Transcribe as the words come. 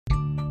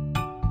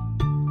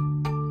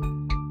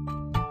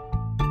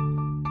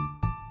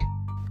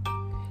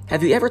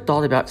Have you ever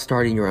thought about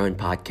starting your own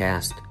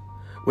podcast?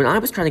 When I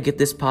was trying to get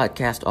this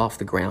podcast off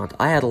the ground,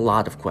 I had a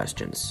lot of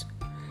questions.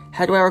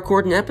 How do I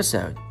record an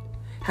episode?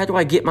 How do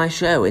I get my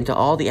show into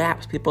all the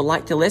apps people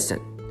like to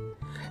listen?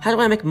 How do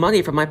I make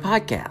money from my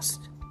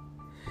podcast?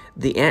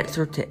 The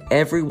answer to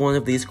every one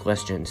of these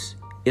questions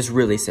is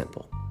really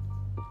simple.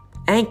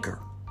 Anchor.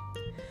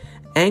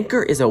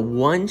 Anchor is a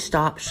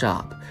one-stop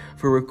shop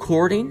for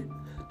recording,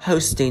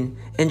 hosting,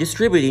 and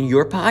distributing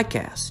your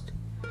podcast.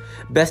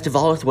 Best of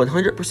all, it's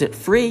 100%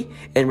 free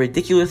and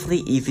ridiculously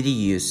easy to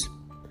use.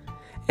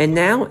 And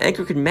now,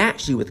 Anchor can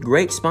match you with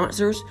great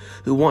sponsors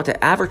who want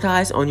to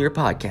advertise on your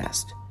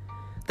podcast.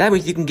 That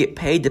means you can get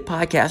paid to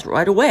podcast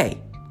right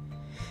away.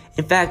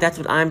 In fact, that's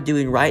what I'm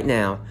doing right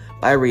now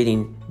by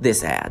reading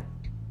this ad.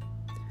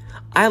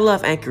 I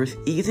love Anchor's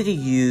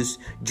easy-to-use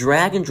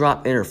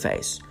drag-and-drop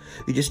interface.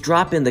 You just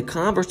drop in the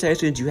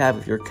conversations you have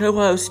with your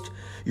co-host,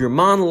 your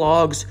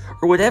monologues,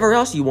 or whatever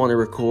else you want to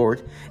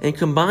record, and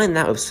combine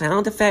that with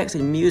sound effects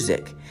and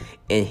music,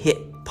 and hit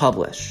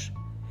publish.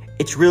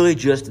 It's really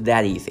just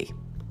that easy.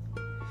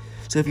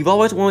 So if you've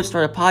always wanted to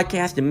start a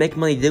podcast and make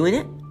money doing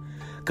it,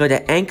 go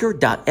to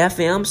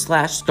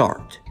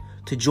anchor.fm/start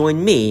to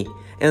join me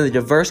and the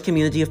diverse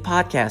community of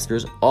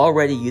podcasters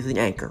already using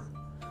Anchor.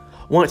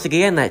 Once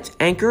again, that's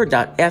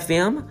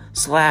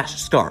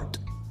anchor.fm/start.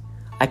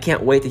 I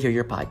can't wait to hear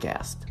your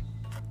podcast.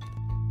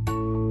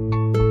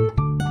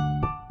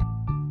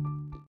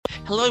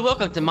 Hello and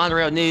welcome to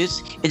Monorail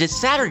News. It is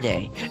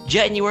Saturday,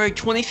 January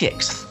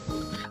 26th.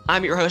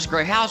 I'm your host,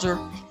 Gray Hauser,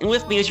 and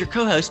with me is your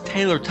co-host,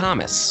 Taylor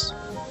Thomas.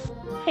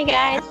 Hey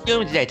guys. How are you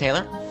doing today,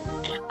 Taylor?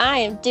 I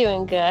am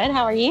doing good.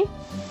 How are you?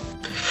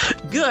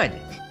 Good.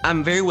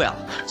 I'm very well.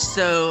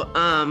 So,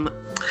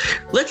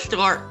 let's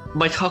start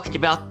by talking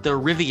about the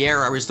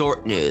Riviera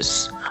Resort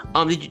news.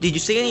 Did you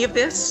see any of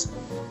this?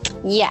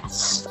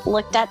 Yes.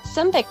 Looked at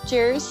some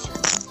pictures.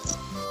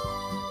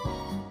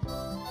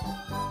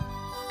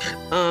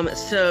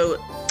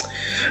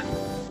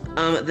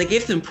 They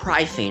gave some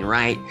pricing,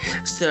 right?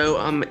 So,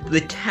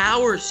 the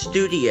Tower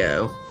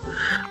Studio,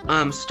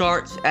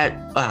 starts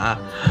at,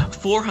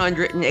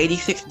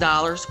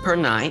 $486 per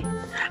night.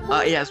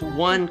 It has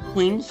one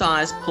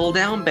queen-size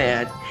pull-down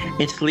bed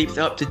and sleeps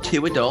up to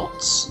 2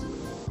 adults.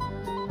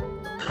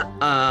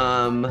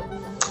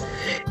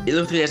 It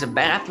looks like it has a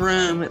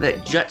bathroom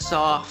that juts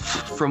off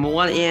from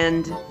one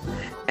end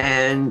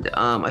and,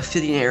 a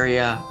sitting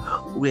area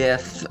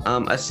with,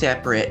 a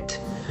separate,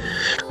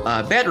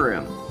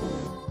 bedroom.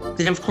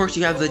 Then, of course,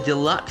 you have the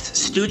deluxe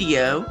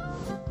studio,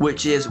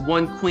 which is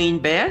one queen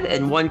bed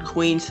and one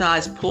queen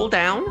size pull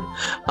down,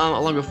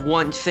 along with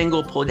one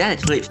single pull down.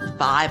 It sleeps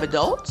 5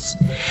 adults.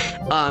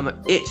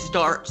 It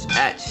starts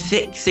at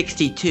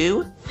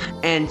 $662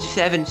 and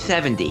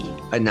 $770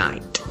 a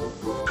night,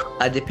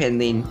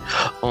 depending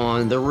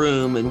on the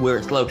room and where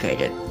it's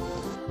located.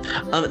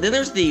 Then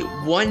there's the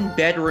one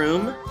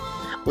bedroom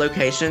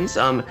locations.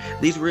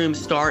 These rooms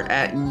start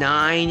at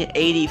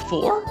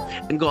 $984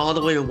 and go all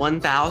the way to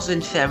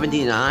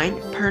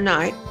 $1,079 per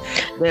night.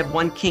 They have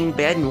one king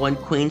bed and one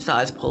queen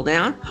size pull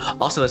down,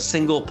 also a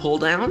single pull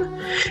down.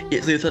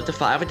 It sleeps up to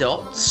 5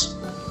 adults.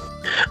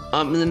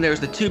 And then there's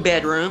the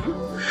 2-bedroom,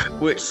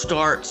 which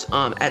starts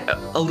at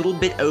a little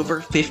bit over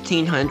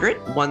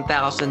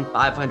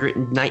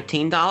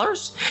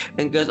 $1,519,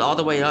 and goes all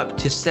the way up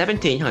to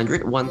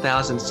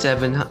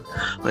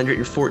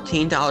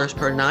 $1,714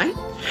 per night.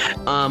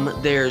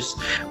 There's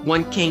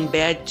one king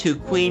bed, 2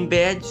 queen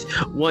beds,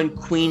 one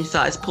queen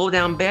size pull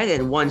down bed,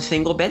 and one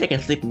single bed that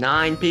can sleep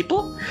 9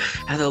 people.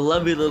 Has a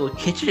lovely little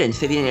kitchen and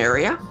sitting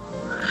area.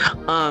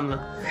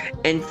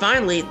 And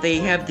finally, they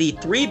have the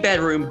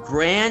 3-bedroom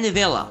Grand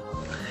Villa.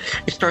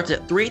 It starts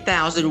at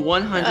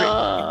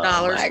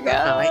 $3,100 per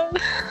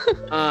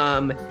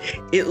night.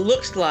 It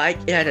looks like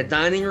it had a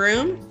dining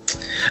room,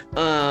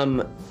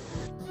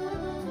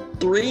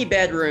 3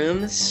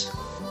 bedrooms,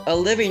 a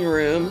living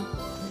room,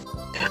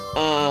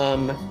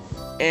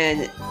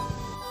 and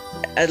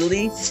at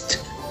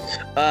least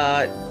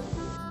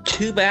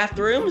 2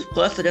 bathrooms,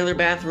 plus another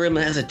bathroom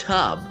that has a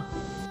tub.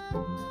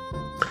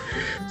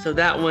 So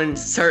that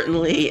one's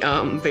certainly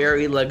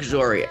very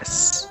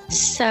luxurious.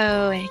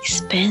 So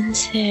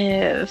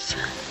expensive.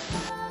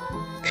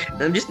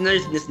 And I'm just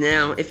noticing this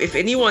now. If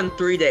anyone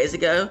 3 days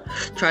ago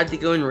tried to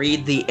go and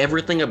read the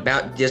Everything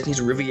About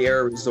Disney's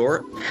Riviera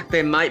Resort,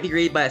 they might be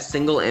read by a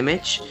single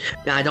image.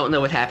 Now, I don't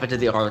know what happened to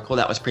the article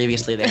that was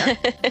previously there.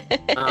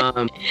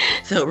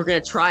 So we're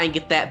going to try and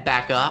get that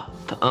back up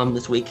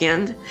this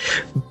weekend.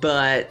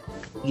 But,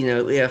 you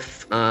know,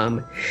 if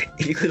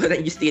you click on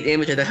that, you see an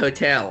image of the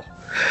hotel.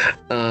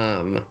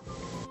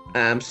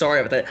 I'm sorry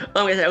about that.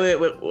 Oh, wait,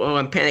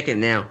 I'm panicking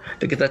now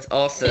because that's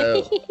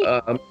also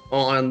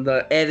on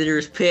the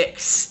editor's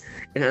picks,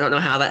 and I don't know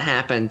how that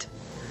happened.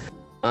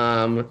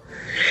 Let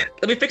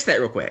me fix that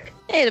real quick.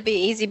 It'll be an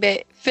easy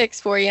fix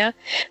for you.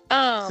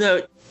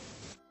 So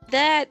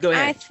that go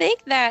ahead. I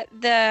think that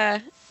the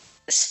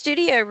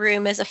studio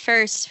room is a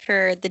first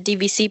for the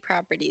DVC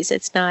properties.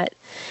 It's not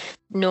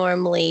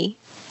normally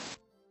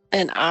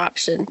an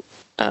option.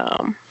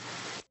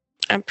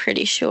 I'm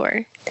pretty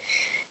sure,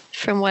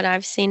 from what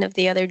I've seen of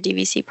the other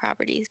DVC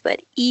properties.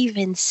 But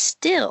even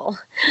still,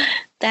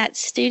 that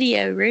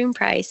studio room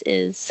price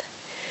is,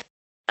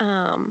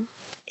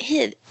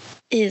 it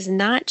is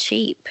not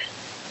cheap.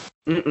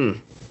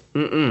 I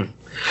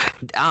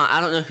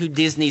don't know who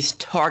Disney's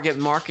target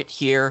market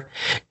here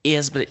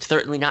is, but it's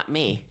certainly not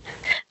me.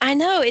 I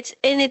know,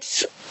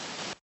 it's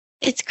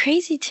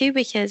crazy too,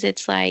 because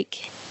it's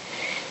like,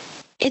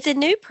 it's a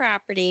new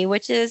property,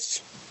 which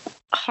is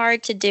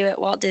hard to do at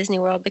Walt Disney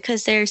World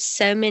because there's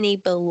so many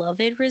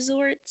beloved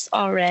resorts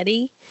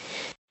already,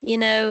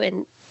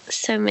 and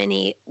so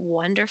many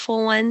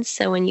wonderful ones.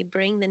 So when you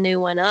bring the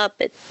new one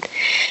up,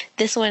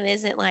 this one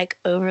isn't like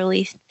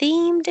overly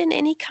themed in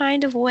any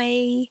kind of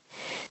way.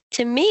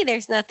 To me,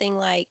 there's nothing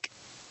like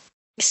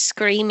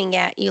screaming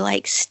at you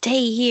like,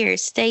 stay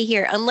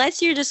here,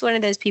 unless you're just one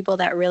of those people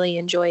that really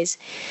enjoys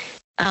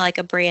like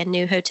a brand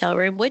new hotel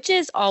room, which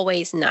is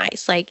always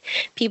nice. Like,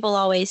 people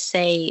always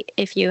say,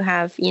 if you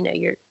have,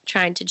 you're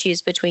trying to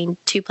choose between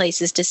two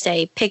places to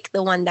stay, pick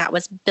the one that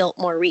was built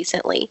more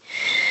recently,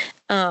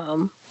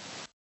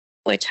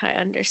 which I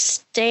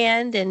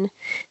understand, and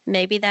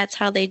maybe that's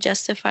how they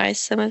justify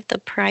some of the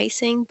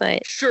pricing.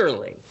 But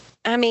surely,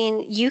 I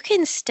mean, you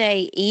can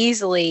stay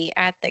easily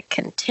at the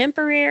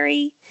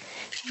Contemporary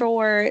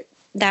for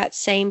that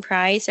same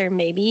price, or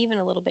maybe even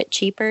a little bit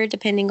cheaper,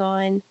 depending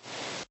on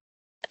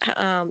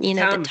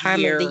the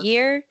time of the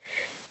year.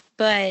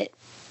 But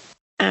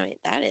I mean,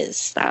 that is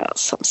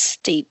some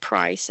steep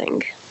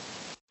pricing.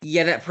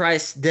 Yeah, that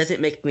price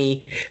doesn't make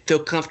me feel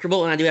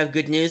comfortable, and I do have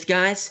good news,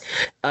 guys.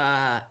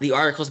 The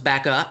article's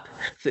back up,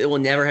 so it will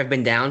never have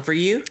been down for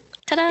you.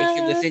 Ta-da! If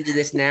you listen to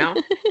this now.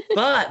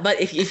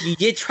 But if you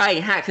did try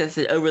and access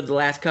it over the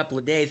last couple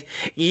of days,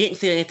 you didn't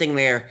see anything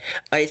there,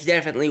 it's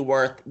definitely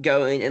worth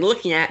going and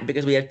looking at,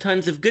 because we have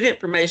tons of good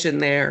information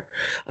there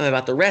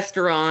about the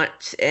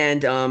restaurant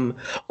and a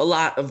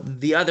lot of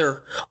the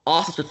other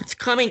awesome stuff that's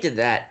coming to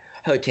that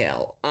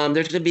hotel.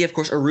 There's going to be, of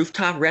course, a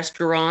rooftop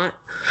restaurant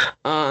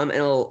and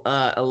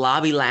a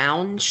lobby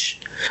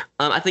lounge.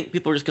 I think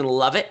people are just going to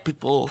love it.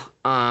 People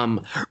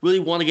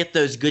really want to get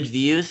those good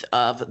views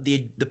of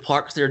the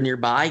parks that are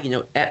nearby,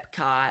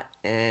 Epcot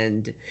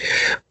and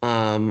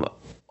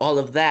all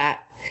of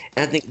that.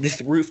 And I think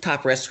this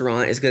rooftop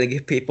restaurant is going to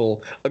give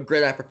people a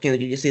great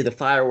opportunity to see the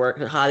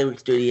fireworks at Hollywood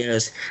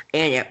Studios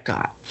and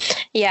Epcot.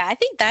 Yeah, I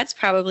think that's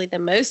probably the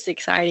most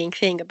exciting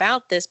thing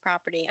about this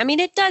property. I mean,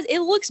 it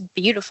looks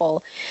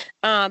beautiful.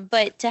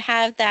 But to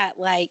have that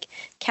like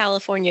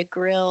California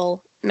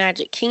Grill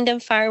Magic Kingdom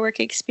firework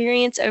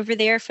experience over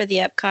there for the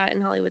Epcot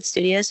and Hollywood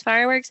Studios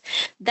fireworks,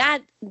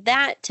 that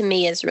to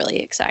me is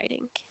really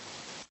exciting.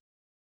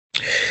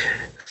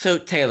 So,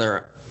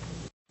 Taylor,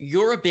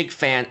 you're a big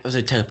fan of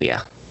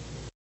Zootopia.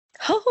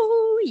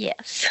 Oh,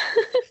 yes.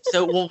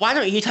 So, well, why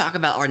don't you talk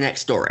about our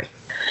next story?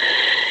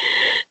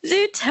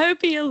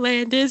 Zootopia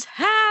Land is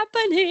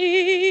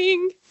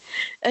happening.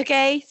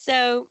 Okay,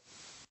 so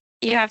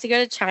you have to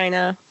go to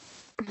China,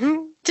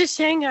 to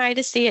Shanghai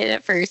to see it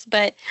at first,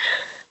 but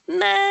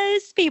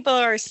most people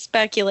are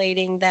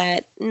speculating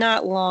that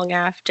not long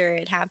after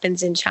it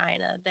happens in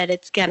China, that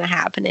it's going to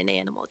happen in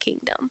Animal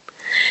Kingdom.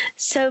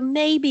 So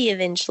maybe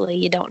eventually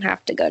you don't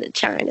have to go to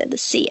China to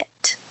see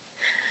it.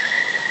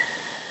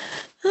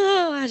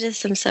 Oh, I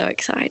just am so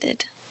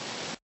excited.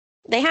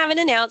 They haven't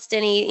announced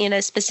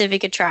any,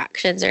 specific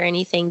attractions or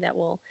anything that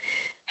will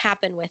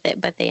happen with it,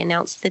 but they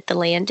announced that the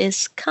land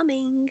is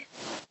coming.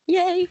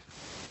 Yay.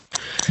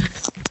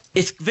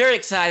 It's very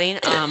exciting.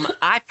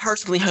 I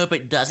personally hope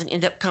it doesn't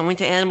end up coming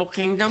to Animal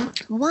Kingdom.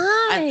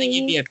 Why? I think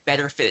it'd be a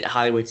better fit at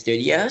Hollywood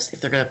Studios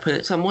if they're going to put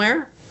it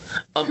somewhere.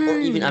 Or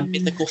even a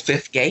mythical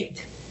fifth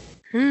gate.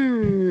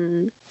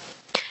 I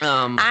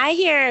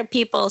hear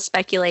people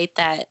speculate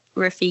that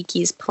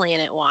Rafiki's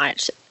Planet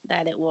Watch,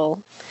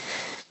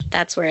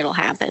 that's where it'll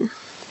happen.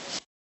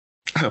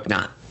 I hope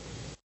not.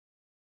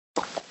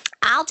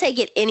 I'll take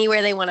it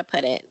anywhere they want to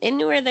put it.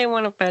 Anywhere they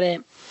want to put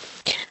it.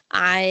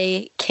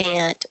 I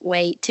can't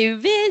wait to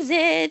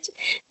visit.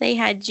 They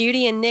had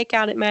Judy and Nick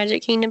out at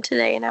Magic Kingdom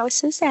today, and I was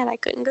so sad I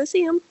couldn't go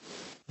see them.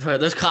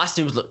 Those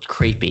costumes look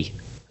creepy.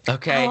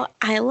 Okay. Oh,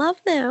 I love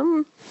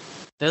them.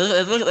 They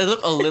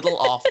look a little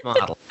off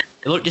model.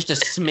 They look just a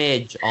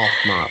smidge off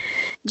model.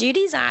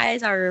 Judy's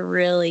eyes are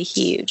really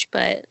huge,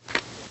 but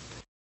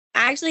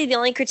actually the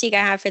only critique I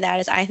have for that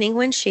is I think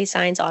when she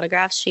signs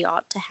autographs, she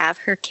ought to have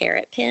her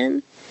carrot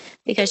pin,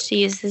 because she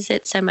uses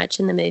it so much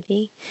in the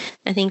movie.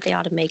 I think they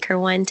ought to make her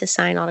one to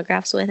sign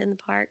autographs with in the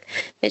park,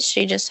 but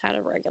she just had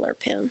a regular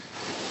pin.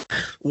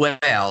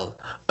 Well,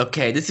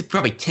 okay, this is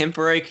probably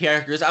temporary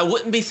characters. I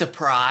wouldn't be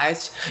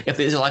surprised if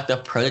these are like the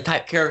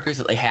prototype characters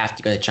that they have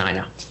to go to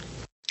China.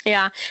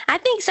 Yeah, I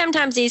think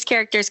sometimes these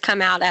characters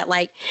come out at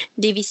like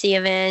DVC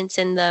events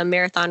and the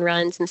marathon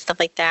runs and stuff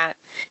like that.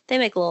 They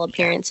make little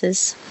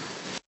appearances.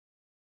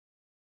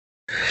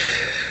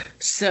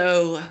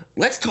 So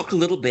let's talk a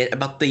little bit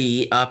about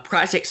the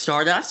Project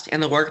Stardust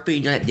and the work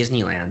being done at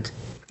Disneyland.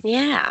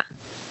 Yeah.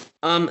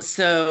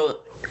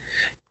 So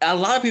a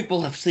lot of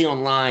people have seen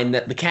online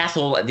that the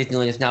castle at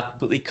Disneyland is now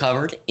completely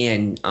covered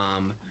in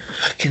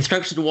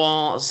construction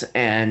walls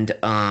and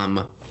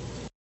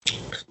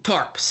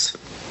tarps.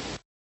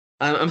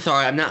 I'm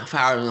sorry, I'm not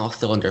firing on all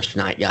cylinders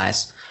tonight,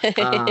 guys.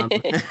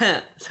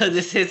 So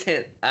this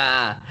isn't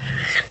kind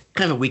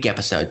of a weak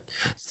episode.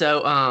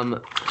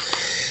 So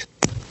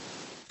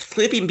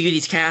Sleeping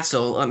Beauty's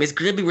castle is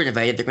going to be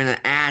renovated. They're going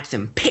to add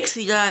some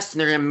pixie dust, and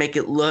they're going to make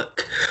it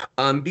look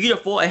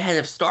beautiful ahead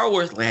of Star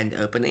Wars Land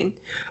opening.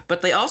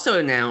 But they also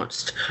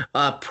announced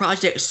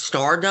Project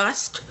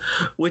Stardust,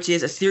 which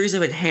is a series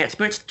of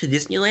enhancements to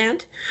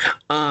Disneyland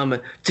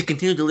to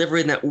continue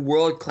delivering that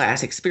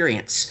world-class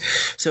experience.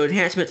 So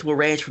enhancements will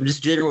range from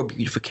just general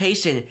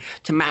beautification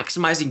to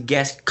maximizing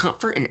guest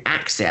comfort and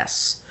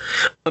access.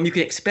 You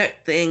can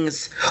expect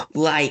things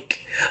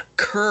like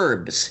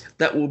curbs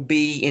that will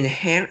be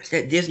enhanced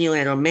at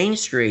Disneyland on Main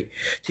Street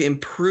to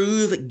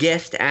improve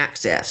guest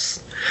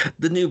access.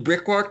 The new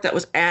brickwork that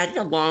was added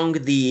along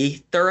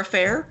the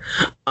thoroughfare,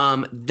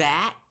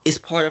 that is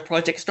part of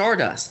Project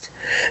Stardust.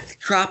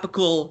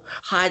 Tropical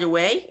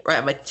Hideaway,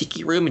 right by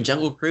Tiki Room and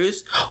Jungle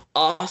Cruise,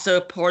 also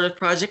part of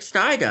Project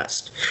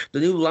Stardust.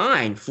 The new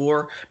line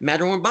for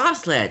Matterhorn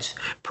Bobsleds,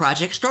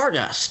 Project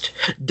Stardust.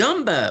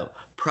 Dumbo,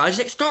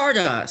 Project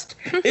Stardust.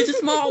 It's a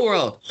Small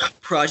World,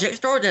 Project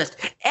Stardust.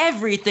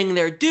 Everything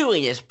they're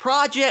doing is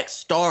Project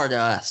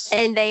Stardust.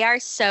 And they are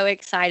so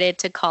excited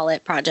to call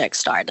it Project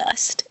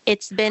Stardust.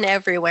 It's been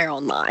everywhere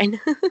online.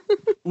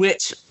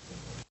 Which,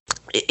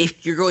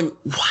 if you're going,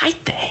 why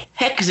the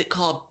heck is it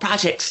called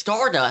Project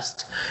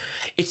Stardust?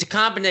 It's a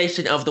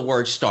combination of the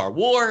word Star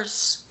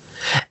Wars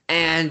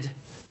and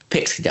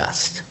pixie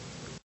dust.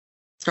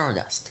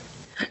 Stardust.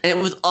 And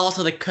it was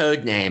also the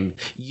code name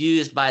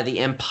used by the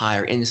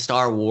Empire in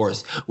Star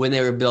Wars when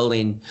they were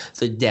building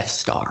the Death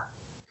Star.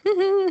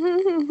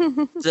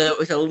 So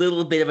it's a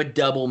little bit of a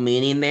double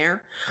meaning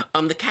there.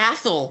 The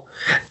castle,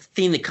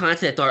 seeing the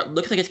concept art,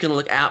 looks like it's going to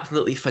look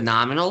absolutely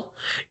phenomenal.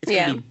 It's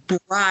going to be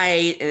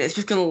bright, and it's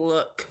just going to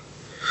look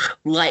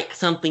like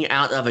something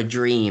out of a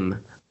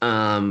dream.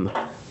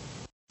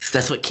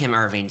 That's what Kim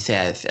Irving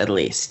says, at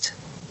least.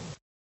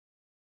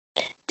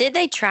 Did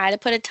they try to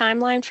put a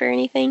timeline for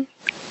anything?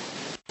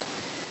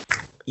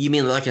 You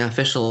mean like an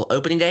official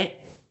opening date?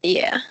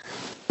 Yeah.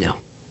 No.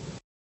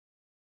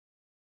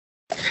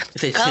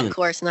 Of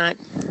course not.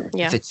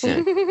 Yeah.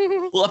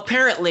 Well,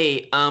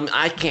 apparently,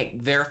 I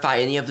can't verify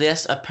any of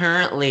this.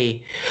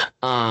 Apparently,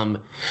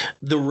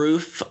 the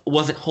roof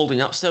wasn't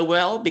holding up so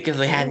well because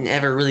they hadn't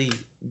ever really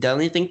done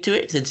anything to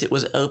it since it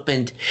was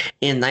opened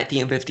in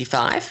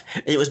 1955.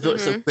 And it was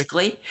built so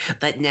quickly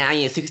that now,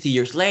 60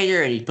 years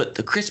later, and you put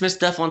the Christmas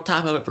stuff on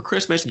top of it for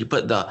Christmas, and you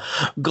put the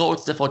gold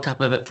stuff on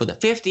top of it for the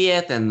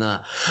 50th, and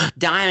the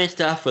diamond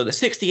stuff for the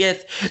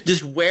 60th.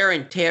 Just wear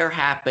and tear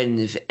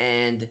happens,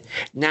 and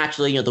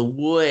naturally, the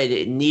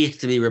wood needs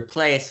to be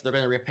replaced. So they're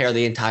going to repair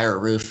the entire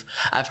roof.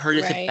 I've heard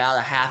it's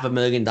about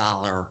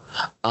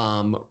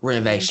 $500,000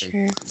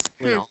 renovation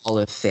when all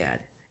is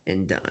said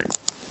and done.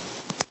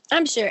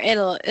 I'm sure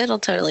it'll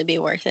totally be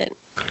worth it.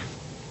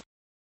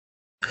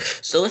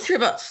 So let's hear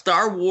about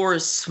Star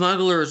Wars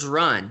Smuggler's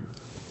Run.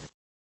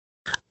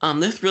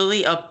 This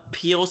really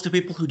appeals to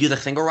people who do the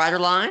single rider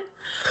line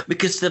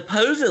because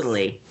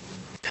supposedly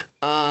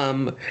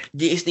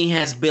Disney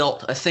has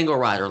built a single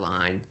rider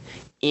line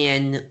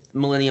in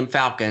Millennium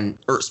Falcon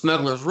or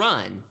Smuggler's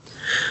Run.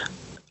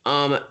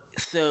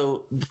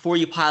 So before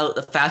you pilot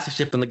the fastest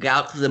ship in the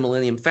galaxy, the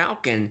Millennium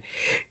Falcon,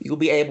 you'll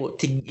be able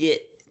to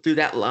get through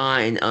that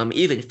line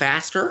even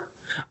faster.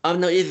 Now,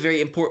 it is very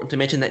important to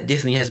mention that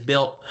Disney has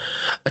built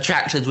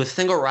attractions with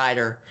single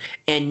rider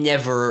and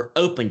never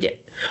opened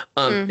it.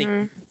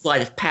 Think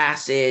Flight of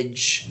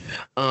Passage,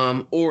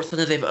 or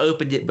sometimes they've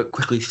opened it but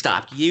quickly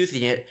stopped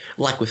using it,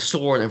 like with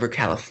Soarin' over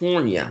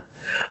California.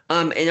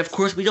 And of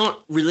course, we don't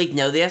really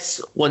know this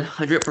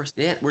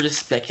 100%. We're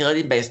just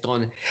speculating based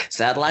on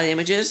satellite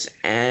images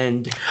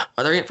and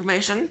other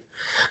information.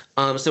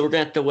 So we're going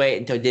to have to wait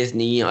until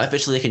Disney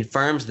officially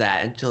confirms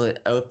that until it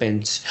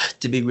opens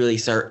to be really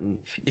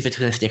certain if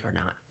it's going to stick or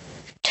not.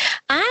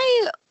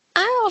 I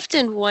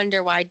often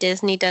wonder why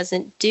Disney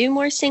doesn't do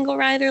more single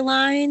rider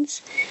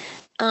lines.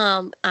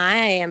 I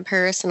am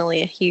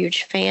personally a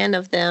huge fan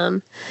of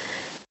them.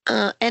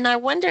 And I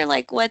wonder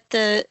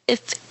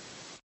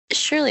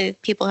surely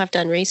people have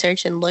done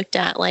research and looked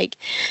at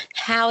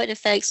how it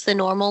affects the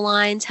normal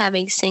lines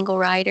having single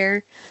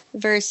rider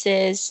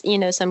versus,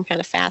 some kind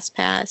of fast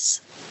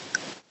pass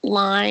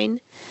line.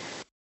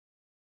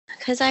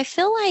 Because I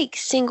feel like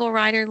single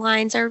rider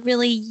lines are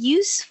really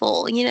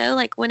useful.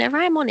 Whenever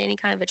I'm on any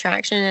kind of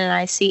attraction and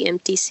I see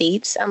empty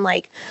seats, I'm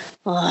like,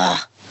 ugh,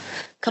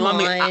 come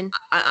on.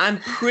 I'm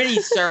pretty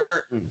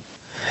certain.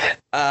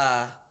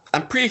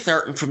 I'm pretty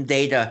certain from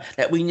data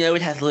that we know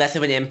it has less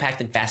of an impact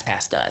than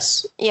FastPass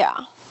does.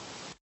 Yeah.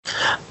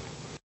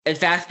 And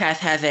FastPass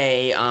has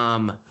a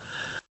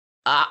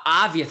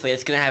obviously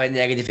it's going to have a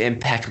negative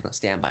impact on the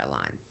standby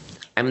line.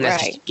 I mean,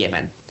 that's just a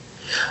given.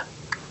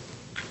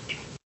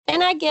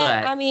 And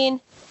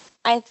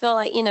I feel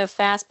like,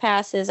 fast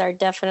passes are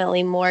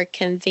definitely more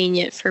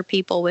convenient for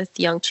people with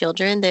young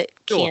children that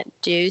can't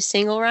do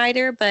single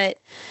rider, but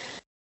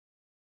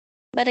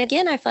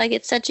again, I feel like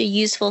it's such a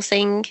useful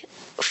thing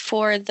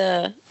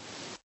to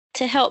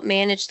help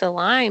manage the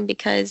line,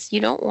 because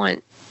you don't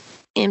want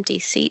empty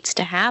seats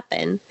to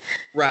happen.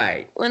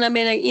 Right. When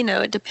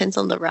it depends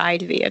on the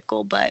ride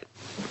vehicle, but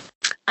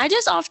I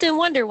just often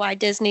wonder why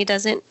Disney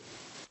doesn't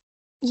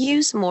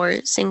use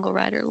more single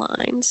rider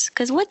lines.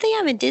 Because what they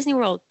have in Disney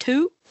World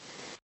too,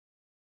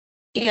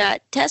 you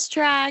got Test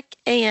Track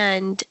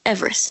and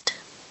Everest.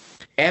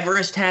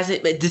 Everest has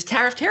it, but does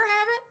Tower of Terror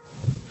have it?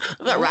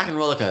 What about Rock and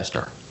Roller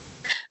Coaster?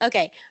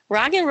 Okay,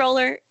 Rock and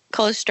Roller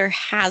Coaster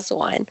has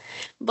one,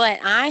 but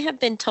I have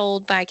been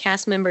told by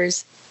cast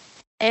members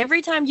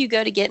every time you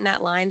go to get in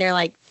that line, they're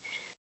like,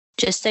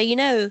 just so you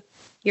know,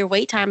 your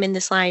wait time in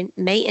this line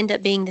may end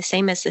up being the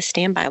same as the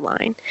standby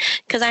line.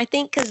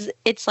 Because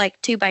it's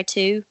like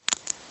 2x2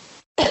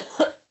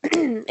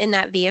 in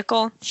that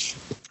vehicle.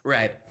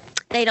 Right.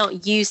 They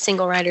don't use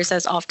single riders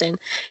as often.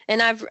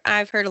 And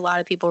I've heard a lot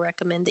of people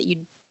recommend that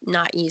you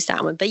not use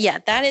that one. But yeah,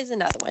 that is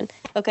another one.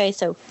 Okay,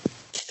 so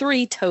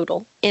 3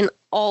 total in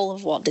all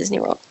of Walt Disney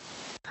World.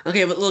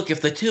 Okay, but look,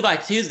 if the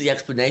 2x2 is the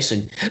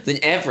explanation, then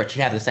Everest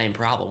should have the same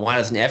problem. Why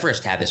doesn't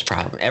Everest have this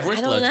problem?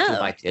 Everest loads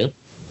 2x2.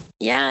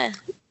 Yeah.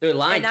 They're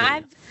lying to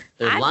you.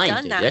 They're lying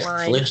to you. That's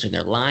the solution.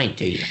 They're lying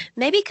to you.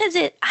 Maybe because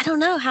I don't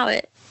know how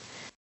I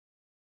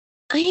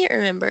can't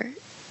remember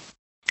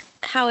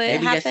how it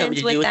Maybe happens something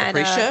to with do that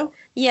with the pre-show?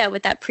 Yeah,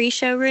 with that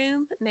pre-show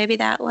room. Maybe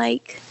that I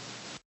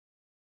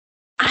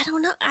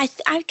don't know.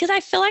 Because I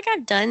feel like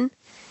I've done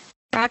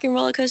Rock and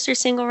Roller Coaster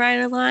single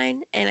rider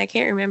line, and I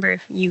can't remember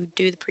if you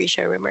do the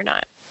pre-show room or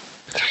not.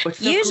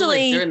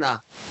 Usually,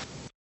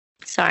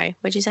 sorry,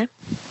 what'd you say?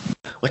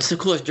 What's so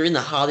cool is during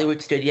the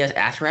Hollywood Studios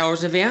After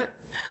Hours event,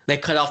 they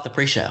cut off the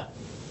pre-show.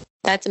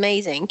 That's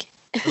amazing.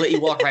 Let you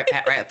walk right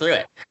through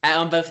it.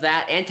 On both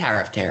that and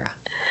Tower of Terror.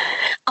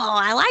 Oh,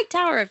 I like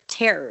Tower of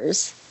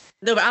Terrors.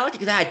 No, but I like it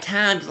because I had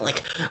time to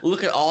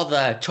look at all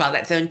the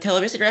Twilight Zone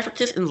television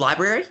references in the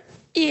library.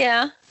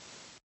 Yeah.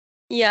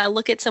 Yeah,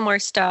 look at some more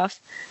stuff.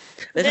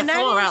 If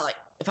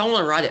I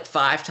want to ride it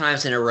 5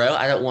 times in a row,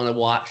 I don't want to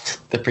watch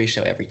the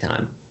pre-show every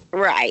time.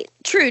 Right.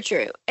 True.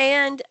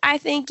 And I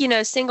think,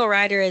 single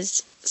rider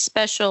is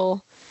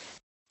special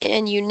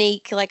and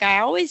unique. Like I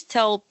always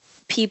tell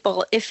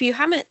people, if you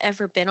haven't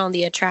ever been on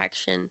the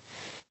attraction,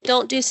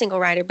 don't do single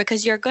rider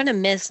because you're going to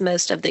miss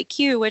most of the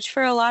queue, which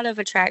for a lot of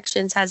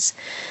attractions has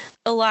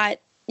a lot,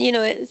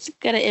 it's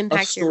going to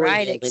impact your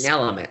ride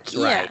elements,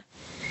 right?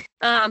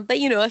 Yeah. But,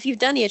 if you've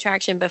done the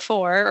attraction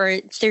before or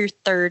it's your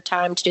 3rd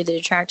time to do the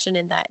attraction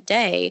in that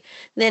day,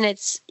 then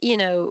it's,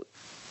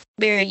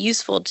 very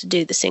useful to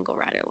do the single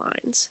rider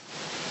lines.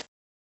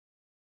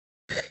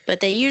 But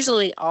they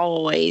usually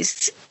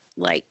always,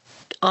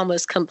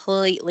 almost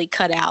completely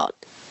cut out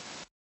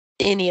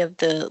any of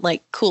the,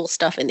 cool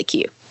stuff in the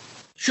queue.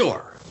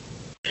 Sure.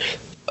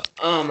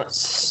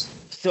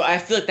 So I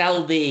feel like that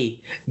will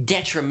be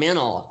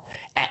detrimental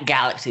at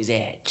Galaxy's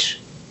Edge.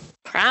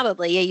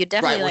 Probably, yeah. You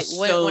definitely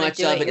wouldn't want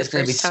to do it. It's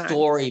going to be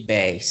story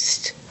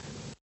based.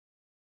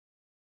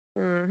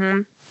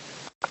 Mm-hmm.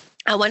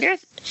 I wonder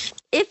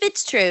if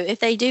it's true. If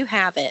they do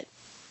have it,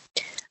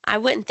 I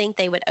wouldn't think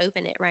they would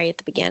open it right at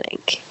the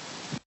beginning.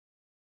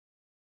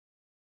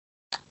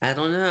 I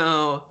don't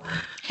know.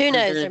 Who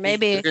knows? Or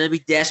maybe they're going to be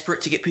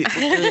desperate to get people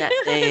through that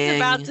thing. I was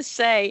about to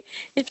say,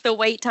 if the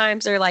wait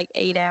times are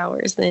 8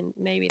 hours, then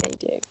maybe they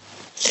do.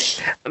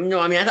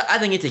 No, I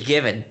think it's a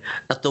given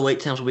that the wait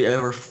times will be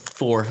over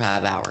 4 or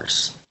 5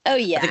 hours. Oh,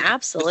 yeah,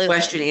 absolutely. The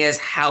question is,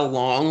 how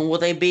long will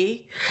they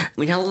be?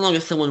 How long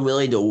is someone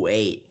willing to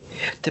wait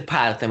to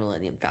pilot the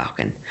Millennium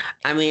Falcon?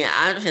 I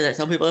understand that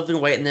some people have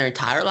been waiting their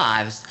entire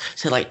lives,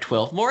 so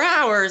 12 more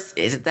hours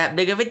isn't that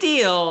big of a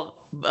deal.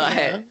 But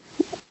yeah.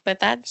 But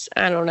that's,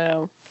 I don't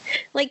know.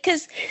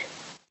 Because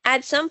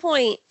at some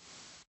point,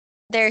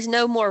 there's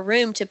no more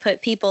room to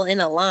put people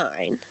in a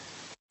line.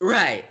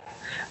 Right.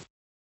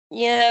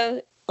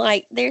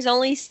 There's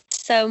only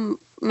so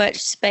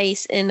much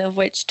space in of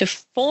which to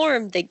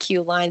form the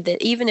queue line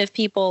that even if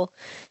people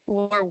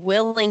were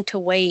willing to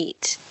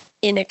wait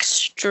an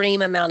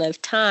extreme amount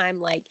of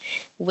time,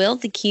 will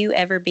the queue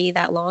ever be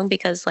that long?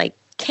 Because,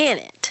 can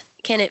it?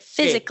 Can it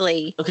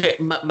physically? Okay,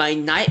 my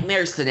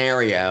nightmare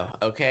scenario,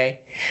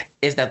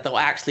 is that they'll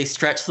actually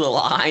stretch the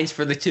lines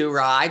for the 2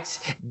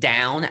 rides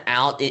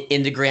out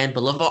in the Grand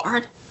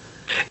Boulevard.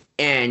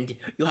 And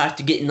you'll have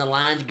to get in the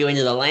line to go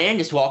into the land,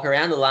 just walk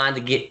around the line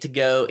to get to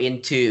go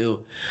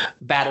into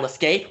Battle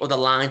Escape, or the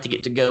line to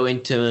get to go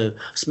into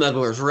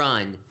Smuggler's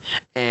Run.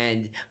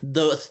 And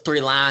those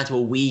 3 lines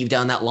will weave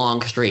down that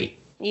long street.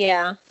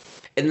 Yeah.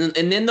 And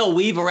then they'll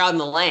weave around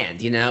the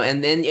land,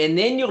 and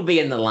then you'll be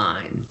in the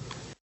line.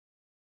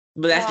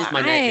 But that's just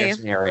my nightmare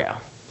scenario.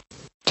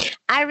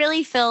 I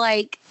really feel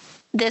like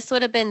this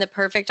would have been the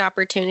perfect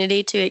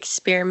opportunity to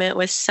experiment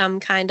with some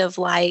kind of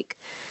land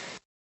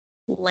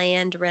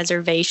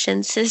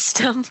reservation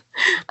system.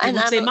 And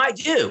they might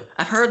do.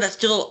 I've heard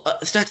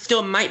that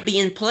still might be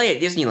in play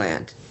at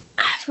Disneyland.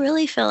 I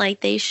really feel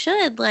like they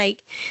should.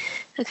 Like,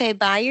 okay,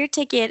 buy your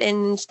ticket,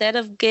 and instead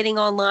of getting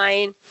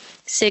online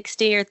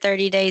 60 or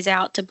 30 days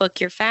out to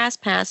book your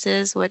fast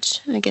passes,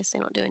 which I guess they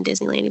don't do in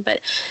Disneyland,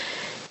 but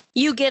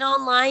you get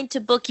online to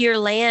book your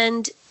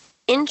land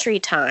entry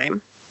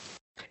time.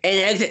 And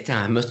exit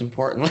time, most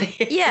importantly.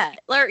 Yeah,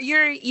 or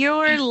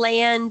your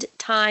land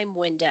time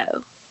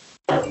window.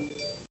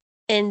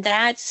 And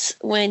that's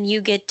when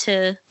you get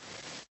to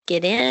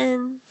get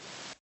in.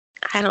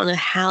 I don't know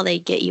how they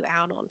get you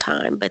out on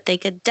time, but they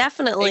could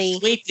definitely They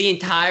sweep the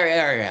entire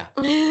area.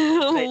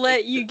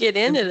 let you get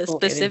in at a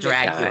specific and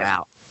drag time. you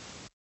out.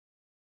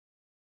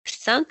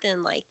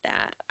 Something like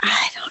that.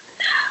 I don't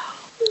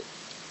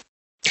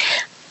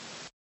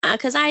know.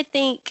 Because I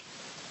think,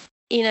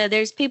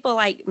 there's people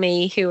like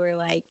me who are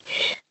like,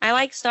 I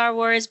like Star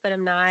Wars, but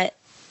I'm not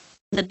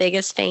the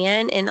biggest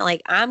fan. And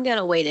like, I'm going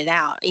to wait it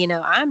out.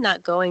 I'm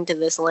not going to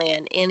this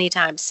land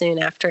anytime soon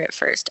after it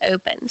first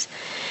opens.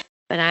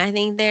 But I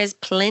think there's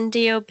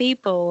plenty of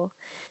people,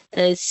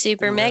 those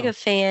super mega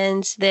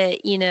fans that,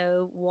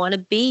 want to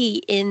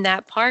be in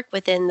that park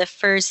within the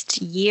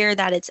first year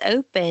that it's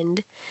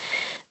opened.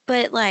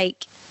 But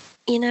like,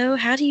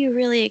 how do you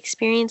really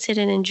experience it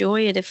and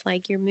enjoy it if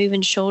like you're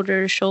moving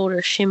shoulder to shoulder,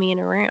 shimmying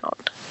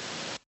around?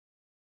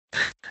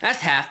 That's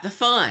half the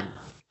fun.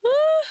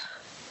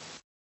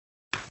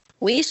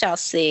 We shall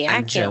see.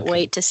 I can't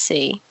wait to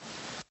see.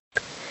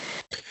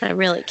 I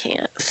really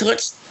can't. So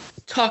let's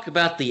talk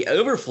about the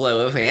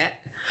overflow event.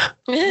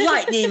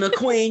 Lightning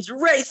McQueen's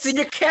Racing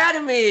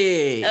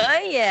Academy. Oh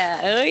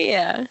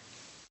yeah.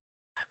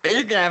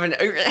 You're gonna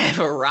have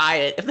a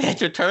riot if they have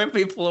to turn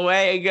people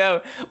away and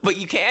go, but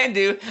you can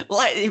do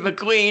Lightning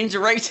McQueen's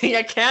Racing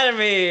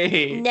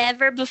Academy.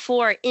 Never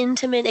before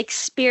intimate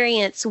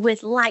experience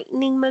with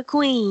Lightning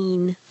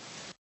McQueen.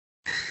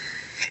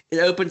 It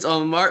opens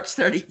on March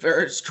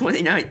 31st,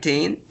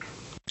 2019.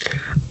 It's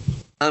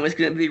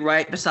going to be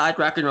right beside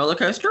Rock and Roller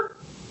Coaster.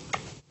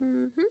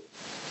 Mm-hmm.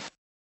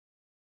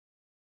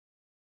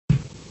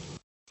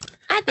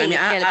 I think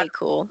it's going to be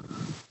cool.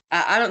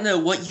 I don't know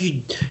what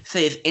you'd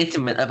say is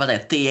intimate about a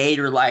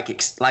theater-like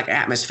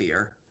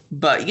atmosphere,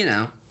 but, I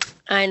know.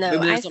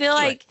 I feel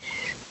like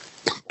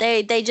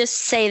they just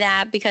say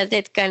that because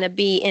it's going to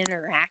be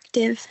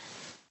interactive,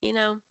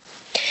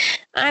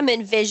 I'm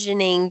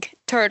envisioning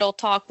Turtle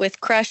Talk with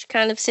Crush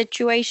kind of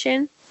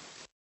situation.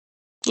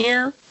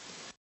 Yeah.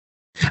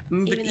 But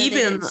even they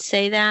didn't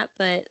say that,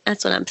 but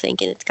that's what I'm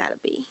thinking it's got to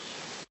be.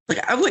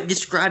 Like, I wouldn't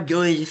describe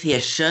going to see a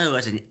show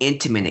as an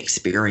intimate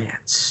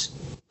experience.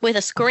 With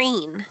a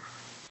screen.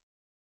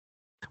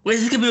 What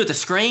is this going to be with a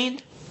screen?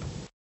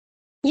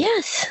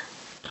 Yes.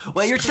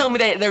 Well, you're telling me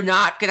that they're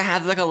not going to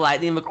have like a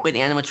Lightning McQueen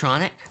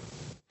animatronic?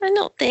 I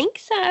don't think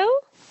so.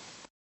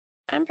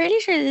 I'm pretty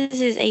sure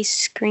this is a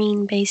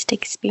screen-based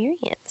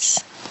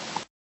experience.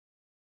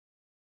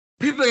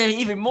 People are going to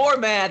be even more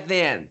mad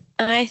then.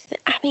 I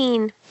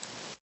mean,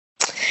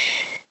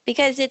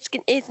 because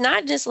it's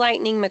not just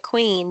Lightning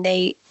McQueen.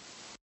 They,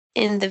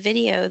 in the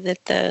video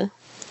that the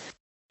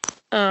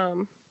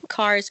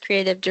Cars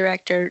creative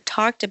director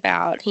talked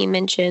about, he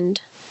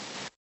mentioned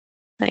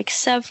like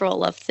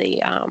several of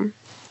the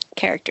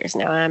characters.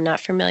 Now, I'm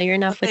not familiar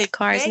enough with the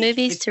Cars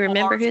movies to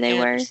remember who they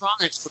were.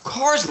 For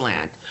Cars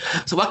Land.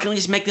 So why can't we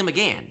just make them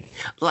again?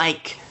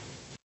 Like,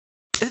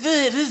 this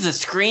is a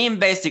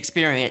screen-based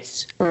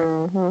experience.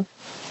 Mm-hmm.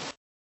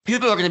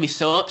 People are going to be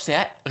so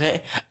upset,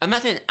 okay? I'm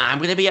not saying I'm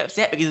going to be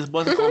upset because it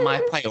wasn't on my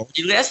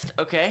priority list,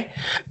 okay?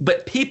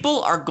 But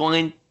people are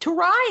going to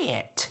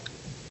riot.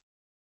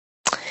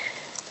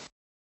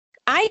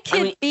 I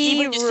could be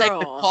even just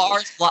wrong.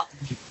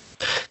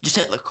 Just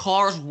like the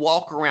Cars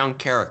walk around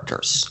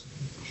characters.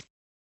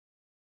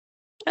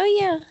 Oh,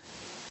 yeah.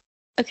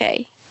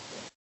 Okay.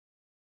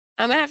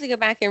 I'm going to have to go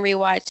back and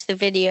rewatch the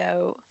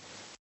video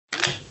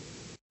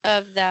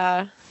of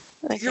the...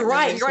 You're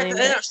right.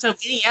 There are so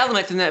many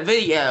elements in that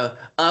video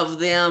of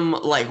them,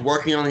 like,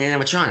 working on the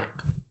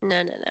animatronic.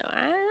 No.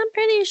 I'm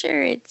pretty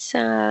sure it's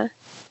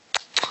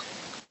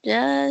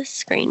just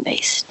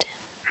screen-based.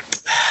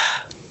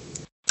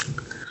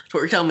 So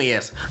what you're telling me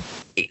is,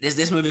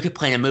 this movie could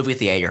play in a movie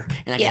theater,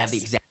 and I could have the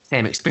exact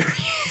same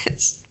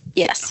experience.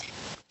 Yes.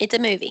 It's a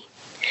movie.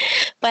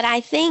 But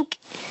I think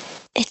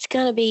it's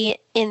going to be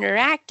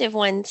interactive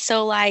one.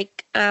 So,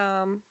 like,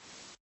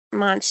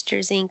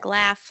 Monsters, Inc.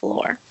 Laugh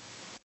Floor.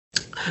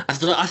 I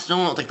still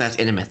don't think that's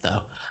intimate,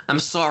 though. I'm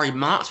sorry,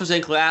 Monsters,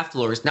 Inc. Laugh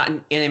Floor is not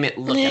an intimate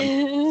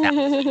looking.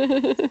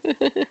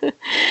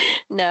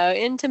 No,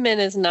 intimate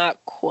is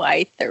not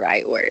quite the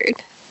right word.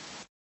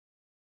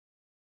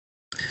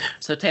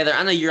 So, Taylor,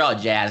 I know you're all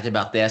jazzed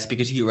about this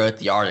because you wrote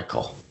the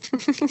article.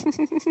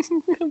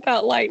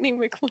 About Lightning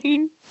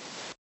McQueen?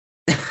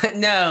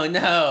 No,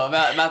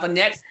 about the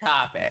next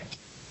topic.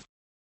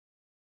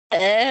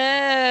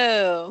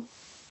 Oh.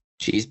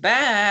 She's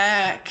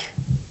back.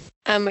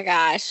 Oh my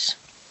gosh.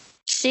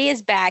 She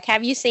is back.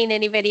 Have you seen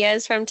any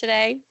videos from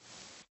today?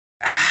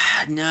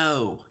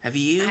 No. Have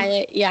you?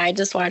 I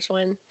just watched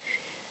one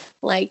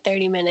like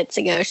 30 minutes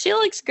ago. She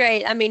looks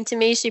great. I mean, to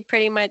me, she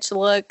pretty much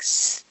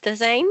looks the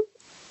same.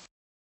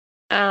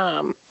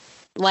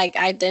 like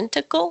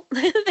identical.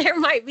 There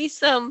might be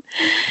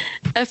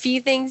a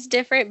few things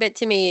different, but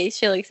to me,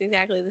 she looks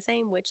exactly the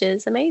same, which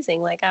is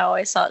amazing. Like, I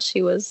always thought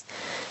she was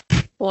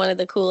one of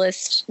the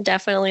coolest,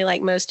 definitely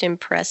like most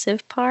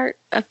impressive part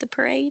of the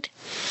parade.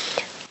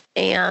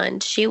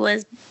 And she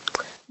was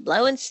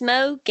blowing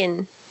smoke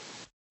and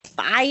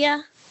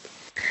fire.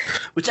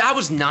 Which I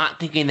was not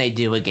thinking they'd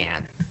do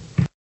again.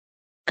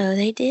 Oh,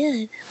 they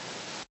did.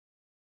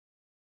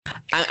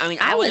 I mean,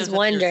 I was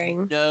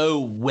wondering. No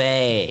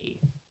way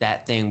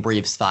that thing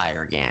breathes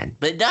fire again,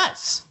 but it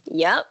does.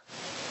 Yep.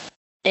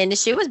 And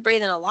she was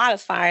breathing a lot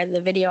of fire in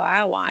the video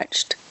I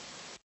watched.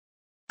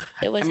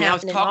 It was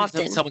happening often. I was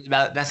talking to someone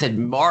about it, and I said,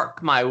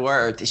 mark my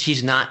words,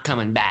 she's not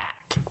coming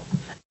back.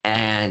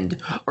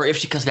 Or if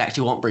she comes back,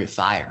 she won't breathe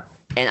fire.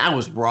 And I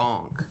was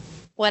wrong.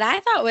 What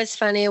I thought was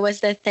funny was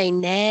that they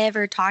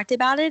never talked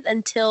about it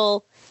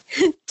until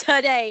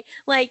today.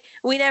 Like,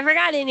 we never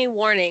got any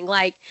warning.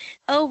 Like,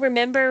 oh,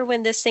 remember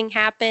when this thing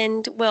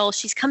happened? Well,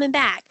 she's coming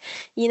back.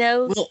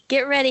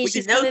 Get ready.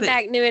 She's coming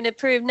back new and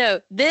improved.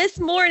 No, this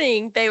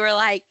morning they were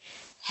like,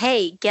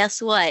 hey,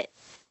 guess what?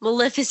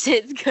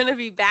 Maleficent's going to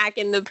be back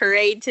in the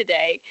parade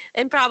today.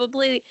 And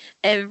probably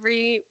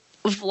every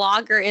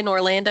vlogger in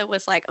Orlando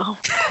was like, oh,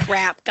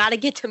 crap. Got to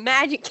get to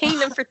Magic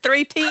Kingdom for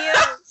 3 p.m.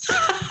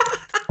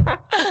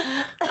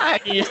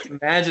 I can just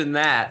imagine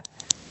that.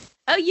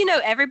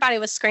 Oh, everybody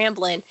was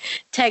scrambling,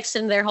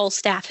 texting their whole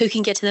staff, who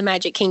can get to the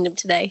Magic Kingdom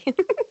today?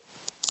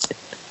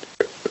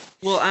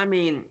 Well, I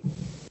mean,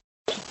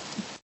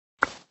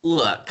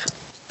 look.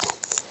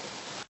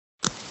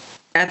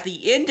 At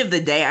the end of the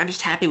day, I'm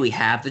just happy we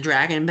have the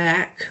dragon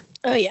back.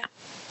 Oh, yeah.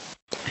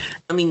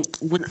 I mean,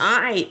 when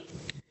I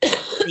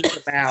think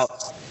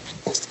about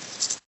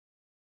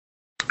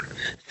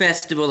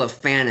Festival of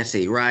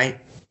Fantasy, right?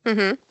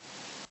 Mm-hmm.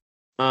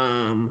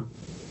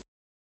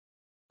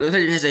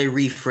 It has a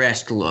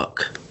refreshed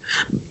look.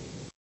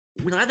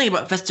 When I think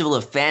about Festival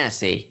of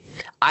Fantasy,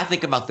 I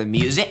think about the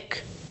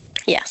music.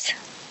 Yes.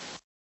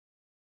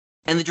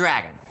 And the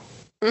dragon.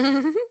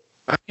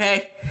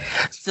 Okay?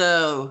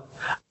 So,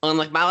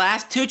 unlike my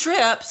last 2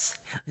 trips,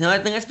 the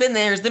only thing that's been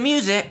there is the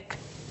music.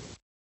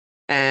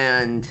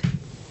 And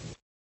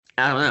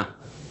I don't know.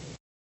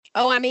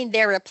 Oh, I mean,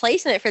 their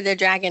replacement for the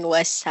dragon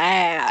was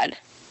sad.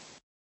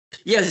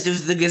 Yes, it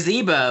was the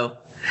gazebo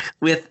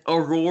with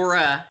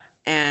Aurora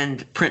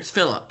and Prince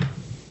Philip.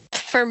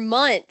 For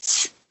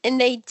months. And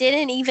they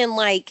didn't even,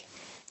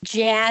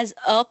 jazz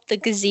up the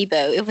gazebo.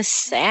 It was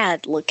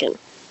sad looking.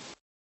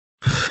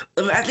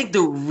 I think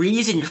the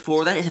reason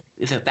for that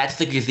is that that's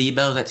the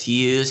gazebo that's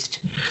used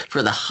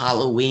for the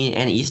Halloween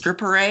and Easter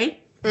parade.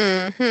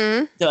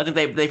 Mm-hmm. So I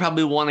think they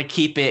probably want to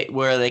keep it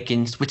where they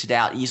can switch it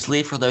out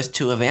easily for those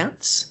 2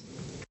 events.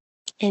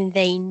 And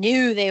they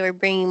knew they were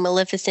bringing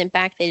Maleficent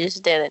back. They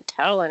just didn't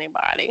tell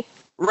anybody.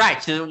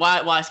 Right. So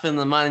why spend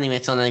the money when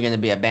it's only going to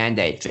be a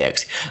Band-Aid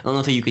fix?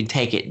 Unless you can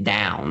take it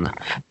down.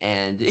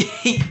 And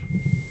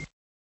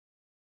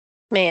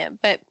man,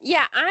 but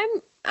yeah,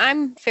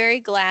 I'm very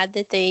glad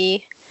that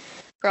they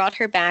brought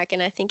her back,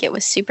 and I think it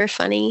was super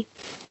funny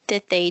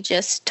that they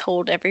just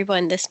told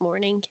everyone this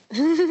morning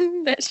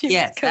that she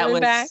was coming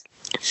back.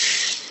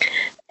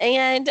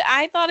 And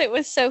I thought it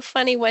was so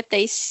funny what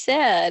they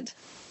said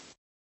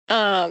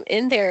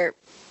in their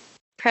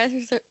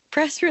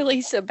press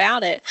release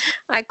about it.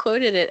 I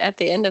quoted it at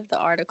the end of the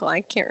article.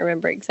 I can't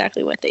remember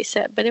exactly what they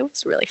said, but it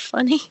was really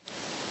funny.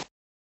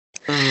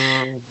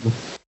 I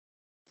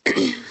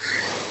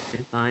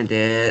can find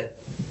it.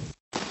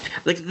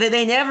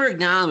 They never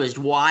acknowledged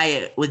why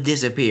it was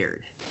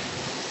disappeared.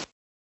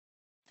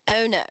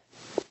 Oh no,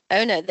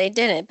 they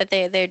didn't. But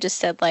they just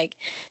said,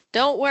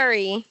 don't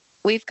worry.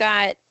 We've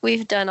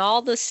done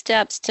all the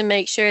steps to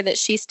make sure that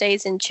she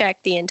stays in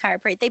check the entire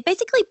parade. They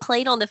basically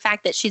played on the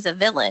fact that she's a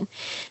villain,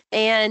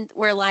 and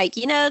we're like,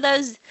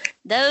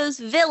 those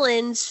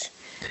villains.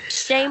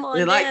 Shame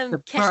on them.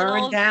 To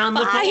burn down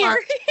the park in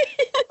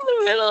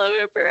the middle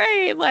of a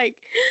parade.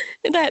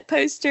 That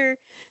poster,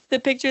 the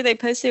picture they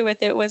posted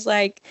with it was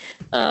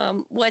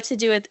what to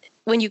do with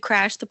when you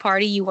crash the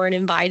party you weren't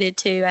invited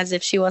to, as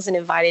if she wasn't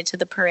invited to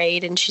the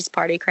parade and she's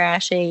party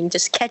crashing,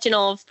 just catching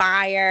on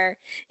fire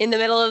in the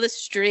middle of the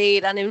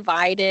street,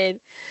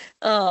 uninvited.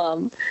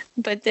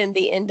 But then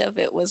the end of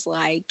it was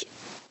oh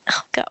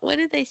God, what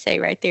did they say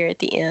right there at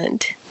the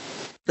end?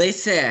 They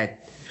said,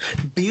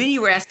 Beauty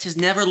Rest has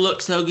never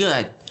looked so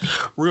good.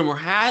 Rumor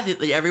has it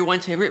that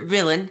everyone's favorite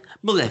villain,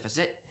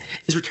 Maleficent,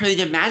 is returning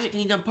to Magic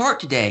Kingdom Park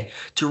today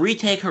to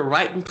retake her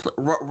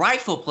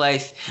rightful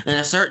place in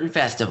a certain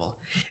festival.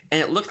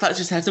 And it looks like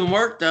she's had some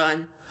work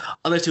done,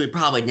 although she would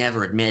probably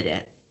never admit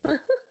it.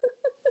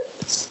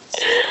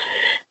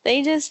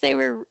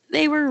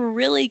 They were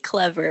really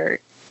clever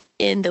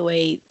in the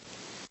way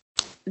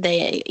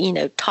they,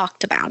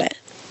 talked about it.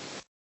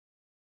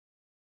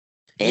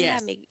 It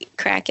had me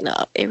cracking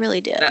up. It really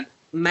did.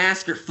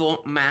 Masterful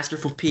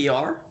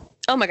PR.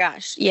 Oh my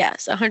gosh.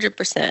 Yes,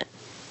 100%.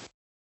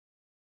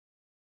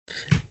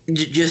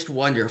 Just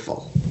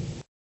wonderful.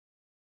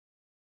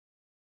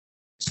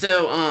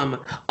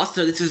 So,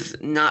 also, this has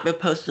not been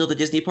posted to the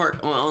Disney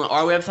Park on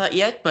our website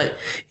yet, but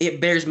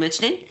it bears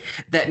mentioning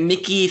that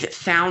Mickey's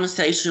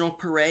Sound-Sensational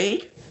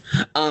Parade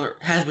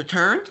has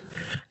returned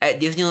at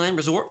Disneyland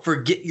Resort for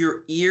Get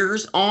Your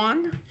Ears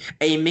On,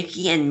 a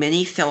Mickey and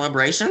Minnie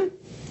celebration.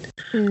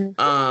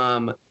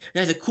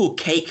 There's a cool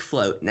cake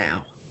float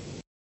now.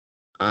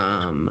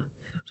 So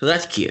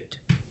that's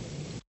cute.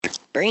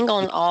 Bring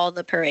on all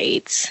the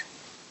parades.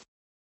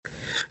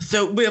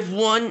 So we have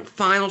one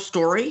final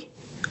story.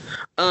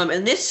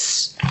 And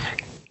this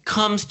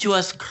comes to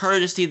us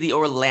courtesy of the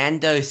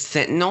Orlando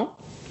Sentinel.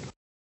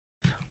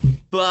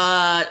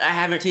 But I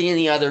haven't seen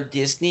any other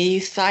Disney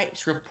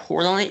sites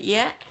report on it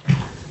yet.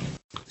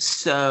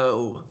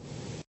 So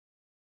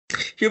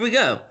here we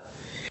go.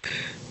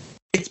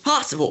 It's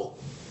possible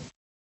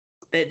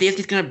that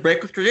Disney's going to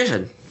break with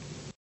tradition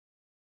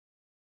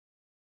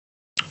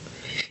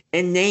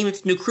and name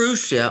its new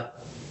cruise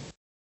ship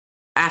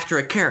after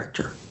a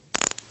character.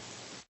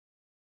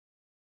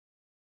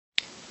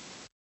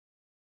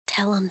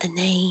 Tell them the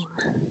name.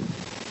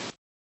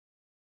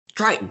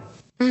 Triton.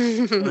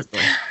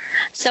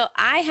 So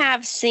I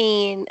have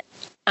seen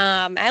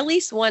at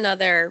least one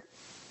other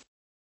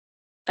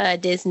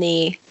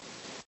Disney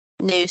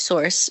news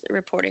source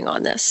reporting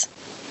on this.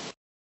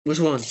 Which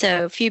one?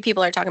 So a few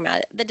people are talking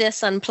about it. The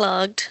Dis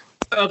Unplugged.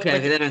 Okay,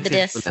 that the makes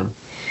sense Dis. for them.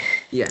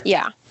 Yeah.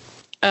 Yeah.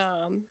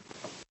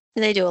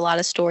 They do a lot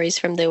of stories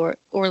from the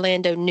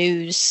Orlando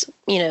news,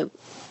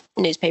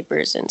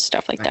 newspapers and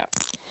stuff like that.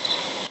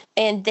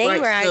 And they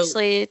were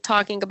actually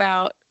talking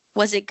about,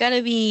 was it going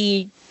to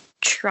be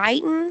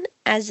Triton,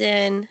 as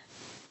in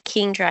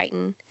King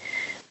Triton,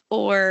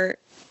 or,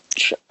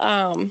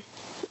 and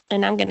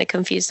I'm going to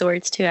confuse the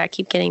words too. I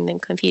keep getting them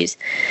confused.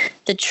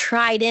 The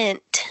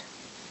Trident,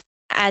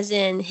 as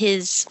in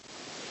his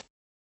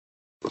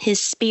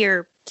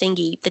spear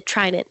thingy, the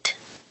Trident,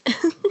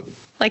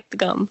 like the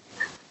gum,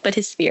 but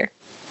his spear.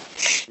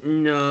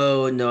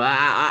 No.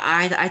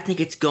 I think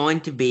it's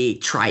going to be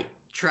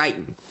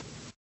Triton.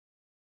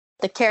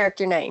 The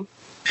character name.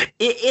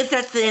 If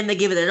that's the name they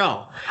give it at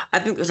all. I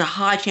think there's a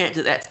high chance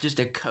that that's just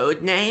a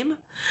code name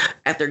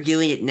if they're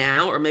giving it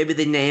now, or maybe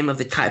the name of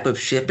the type of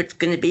ship it's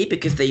going to be,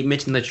 because they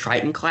mentioned the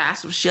Triton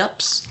class of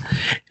ships,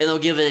 and they'll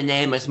give it a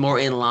name that's more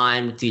in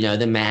line with,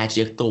 the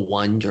magic, the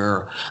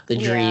wonder, the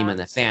dream, and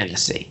the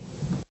fantasy.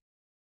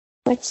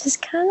 Which is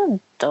kind of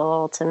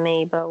dull to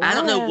me, but whatever. I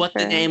don't know what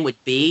the name would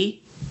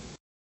be,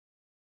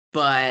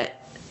 but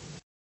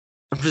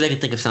I'm sure they can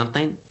think of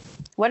something.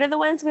 What are the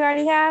ones we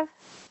already have?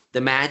 The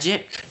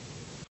magic,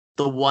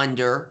 the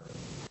wonder,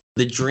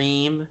 the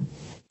dream,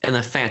 and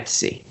the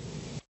fantasy.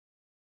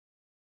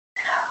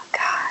 Oh,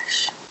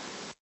 gosh.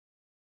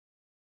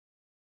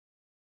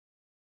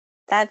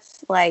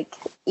 That's like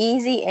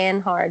easy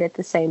and hard at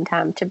the same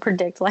time to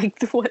predict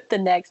like what the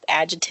next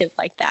adjective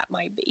like that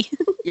might be.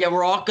 Yeah,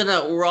 we're all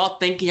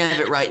thinking of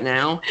it right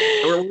now.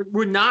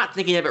 We're not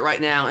thinking of it right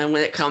now, and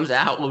when it comes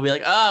out, we'll be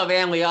like, oh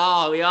man, we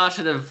all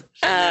should have.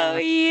 Oh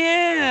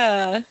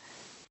yeah.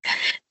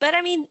 But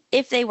I mean,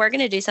 if they were going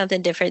to do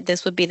something different,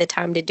 this would be the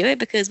time to do it,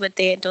 because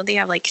don't they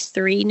have like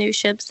 3 new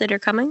ships that are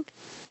coming?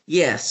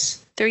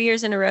 Yes. 3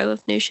 years in a row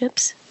of new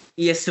ships.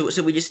 Yes.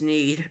 So we just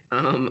need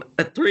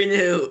 3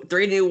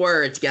 new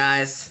words,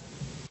 guys.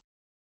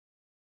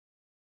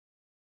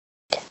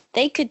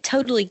 They could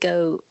totally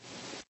go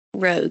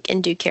rogue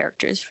and do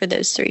characters for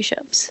those 3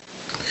 ships.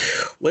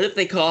 What if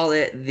they call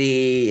it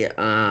the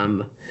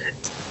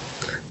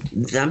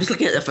I'm just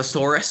looking at the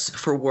thesaurus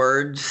for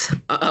words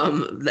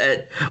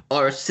that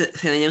are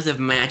synonyms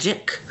of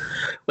magic.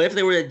 What if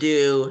they were to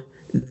do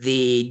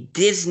the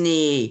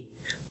Disney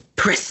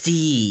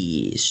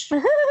Prestige?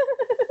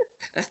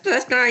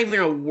 That's not even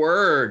a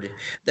word.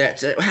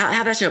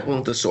 How that show up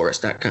on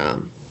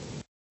thesaurus.com?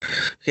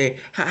 Okay,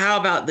 how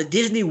about the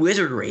Disney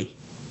Wizardry?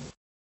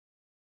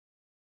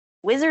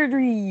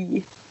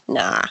 Wizardry.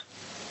 Nah.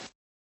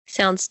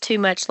 Sounds too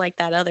much like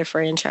that other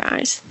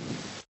franchise.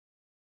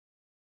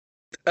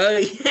 Oh,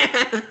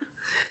 yeah.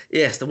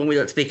 Yes, the one we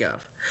don't speak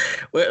of.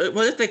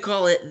 What if they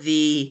call it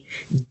the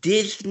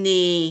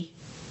Disney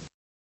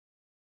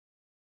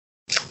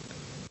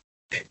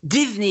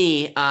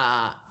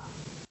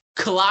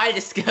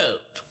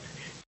Kaleidoscope?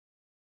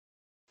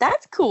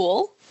 That's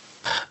cool.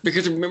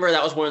 Because remember,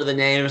 that was one of the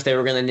names they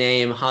were going to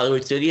name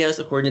Hollywood Studios,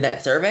 according to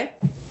that survey?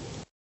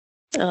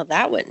 Oh,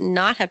 that would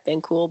not have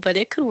been cool, but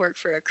it could work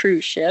for a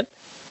cruise ship.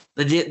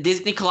 The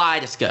Disney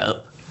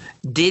Kaleidoscope.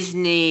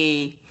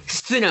 Disney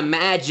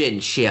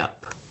Cinemagine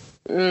ship.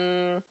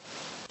 That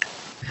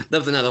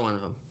was another one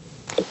of them.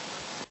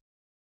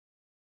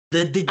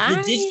 The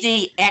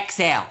Disney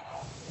XL.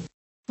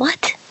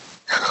 What?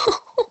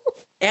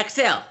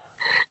 XL.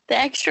 The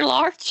extra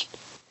large?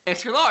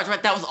 Extra large,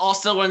 right? That was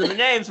also one of the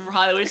names for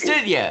Hollywood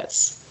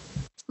Studios.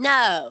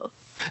 No.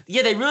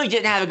 Yeah, they really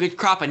didn't have a good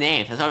crop of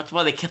names. That's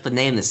why they kept the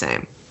name the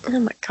same. Oh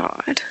my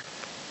god.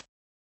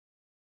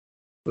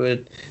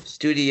 With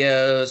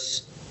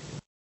Studios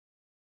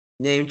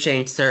name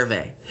change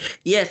survey.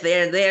 Yes, they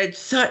had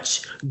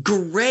such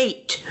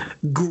great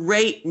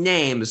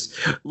names,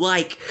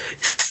 like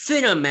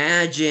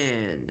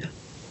Cinemagine,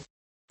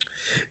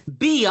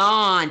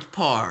 Beyond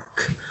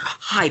Park,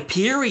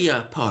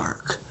 Hyperia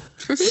Park,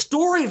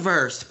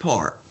 Storyverse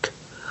Park,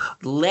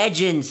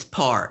 Legends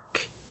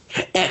Park,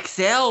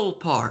 XL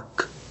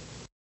Park,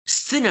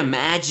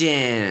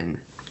 Cinemagine.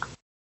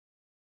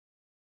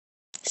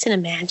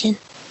 Cinemagine.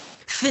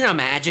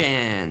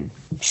 Cinemagine.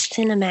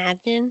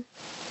 Cinemagine.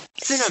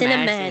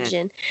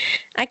 Cinemagine.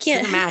 I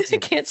can't. Cinemagine. I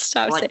can't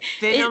stop Like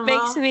saying. It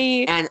makes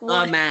me and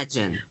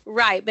imagine.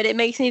 Right, but it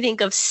makes me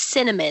think of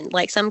cinnamon,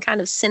 like some kind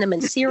of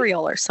cinnamon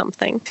cereal or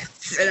something.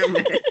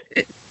 Cinnamon.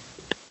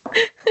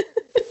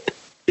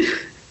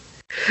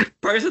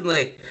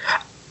 Personally,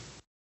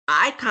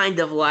 I kind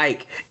of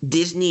like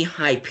Disney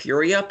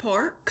Hyperia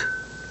Park.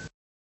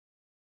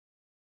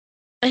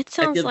 It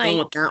sounds Have you like gone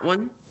with that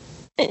one?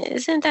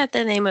 Isn't that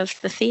the name of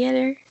the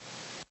theater?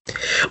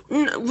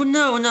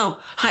 No.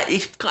 I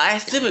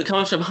assume it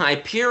comes from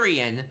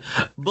Hyperion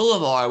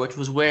Boulevard, which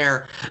was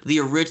where the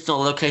original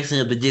location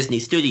of the Disney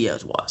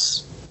Studios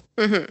was.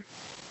 Mm-hmm.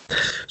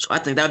 So I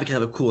think that would be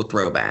kind of a cool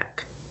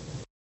throwback.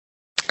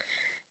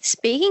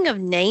 Speaking of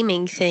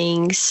naming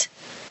things,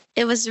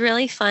 it was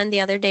really fun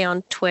the other day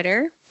on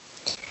Twitter.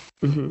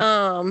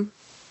 Mm-hmm.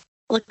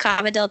 La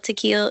Cava del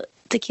Tequila,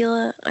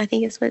 I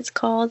think is what it's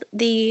called.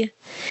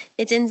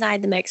 It's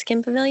inside the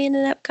Mexican Pavilion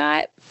at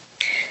Epcot.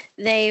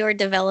 They were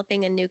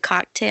developing a new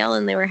cocktail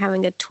and they were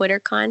having a Twitter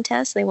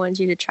contest. They wanted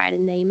you to try to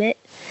name it.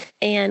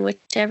 And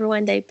whichever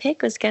one they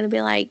pick was going to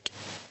be like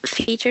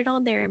featured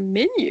on their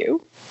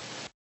menu.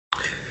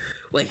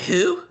 Wait,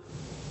 who?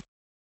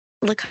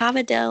 La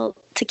Cava del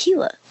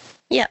Tequila.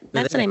 Yeah,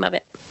 that's the name of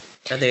it.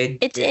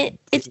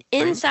 It's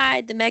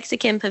inside the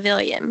Mexican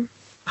Pavilion.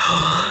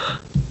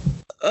 Oh,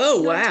 you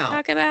know wow. What I'm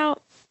talking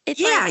about? It's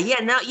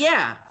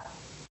yeah.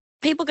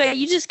 People go,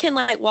 you just can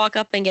like walk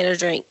up and get a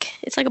drink.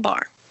 It's like a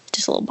bar.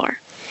 Just a little bar.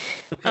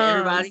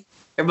 Okay,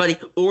 everybody,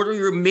 order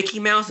your Mickey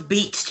Mouse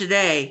Beats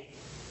today.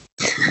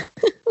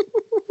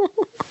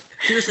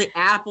 Seriously,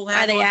 Apple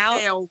has on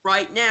sale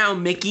right now.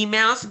 Mickey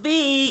Mouse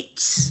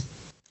Beats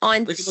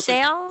on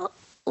sale,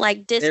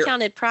 like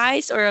discounted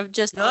price, or of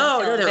just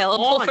no, they're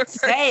available on for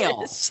sale.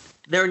 Purchase?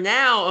 They're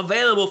now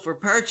available for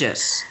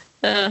purchase.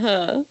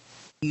 Uh-huh.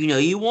 You know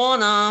you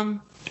want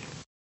them.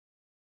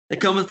 They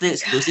come with an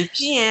exclusive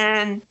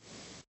can.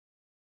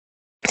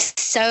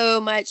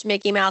 So much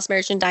Mickey Mouse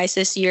merchandise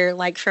this year,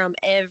 like from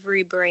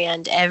every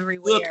brand,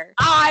 everywhere. Look,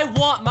 I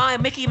want my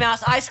Mickey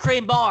Mouse ice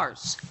cream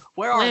bars.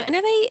 Where are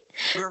they?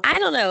 I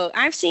don't know.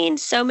 I've seen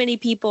so many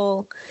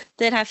people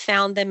that have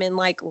found them in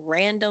like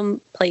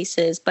random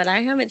places, but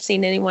I haven't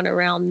seen anyone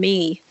around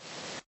me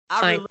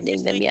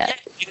finding them yet.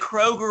 Check the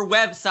Kroger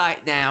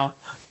website now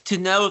to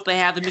know if they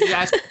have the Mickey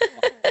ice cream.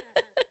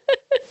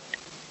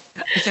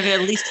 It's at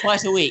least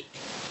twice a week.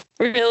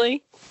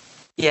 Really?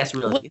 Yes,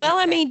 really. Well,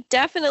 I mean,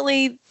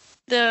 definitely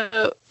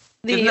the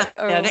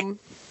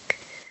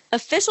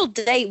official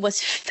date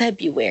was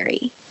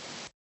February.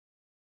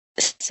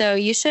 So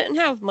you shouldn't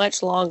have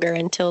much longer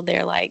until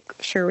they're like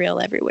for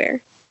real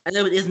everywhere. I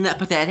know, but isn't that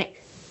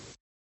pathetic?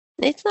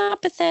 It's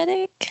not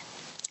pathetic.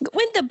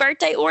 When the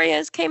birthday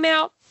Oreos came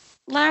out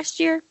last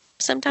year,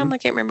 sometime I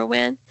can't remember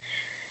when,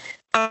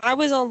 I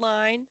was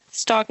online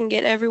stalking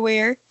it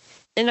everywhere.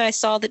 And I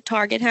saw that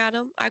Target had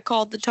them. I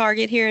called the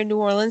Target here in New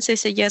Orleans. They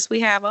said, yes,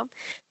 we have them.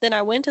 Then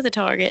I went to the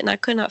Target, and I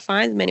could not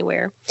find them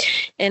anywhere.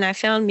 And I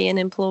found me an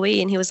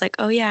employee, and he was like,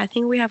 oh, yeah, I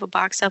think we have a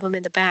box of them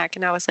in the back.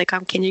 And I was like,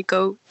 can you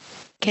go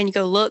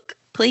look,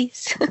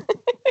 please?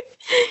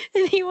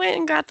 And he went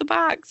and got the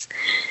box.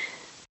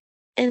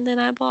 And then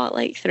I bought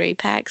like 3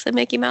 packs of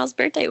Mickey Mouse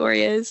birthday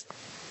Oreos.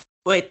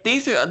 Wait,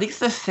 these are the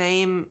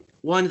same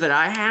ones that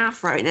I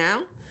have right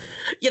now?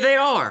 Yeah, they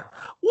are.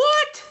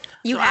 What?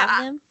 You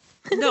have them?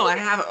 No, I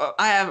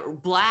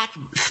have Black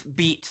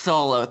Beat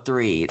Solo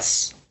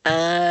 3s.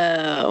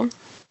 Oh.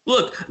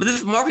 Look, but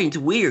this marketing's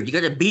weird. You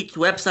go to Beats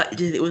website.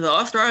 It was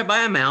all started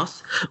by a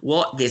mouse,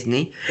 Walt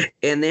Disney,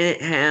 and then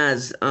it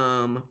has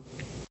a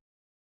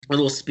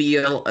little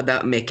spiel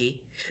about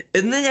Mickey,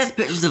 and then it has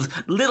pictures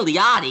of Little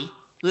Yachty,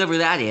 whoever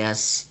that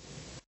is,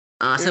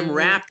 some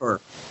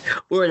rapper,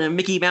 wearing a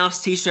Mickey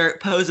Mouse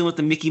t-shirt, posing with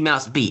the Mickey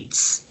Mouse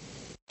Beats.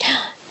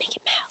 Mickey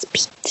Mouse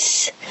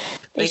Beats.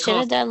 They should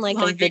have done like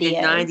a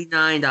video.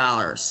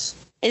 $199.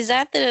 Is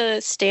that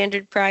the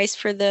standard price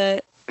for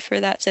that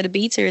set of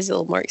Beats, or is it a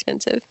little more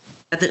expensive?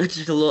 I think it's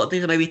just a little. I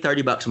think it's maybe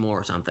 $30 more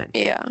or something.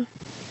 Yeah.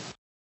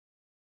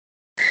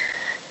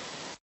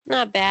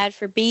 Not bad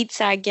for Beats,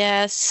 I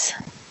guess.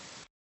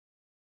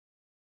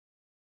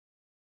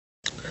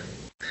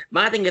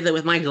 My thing is that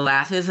with my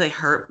glasses, they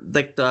hurt.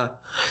 Like the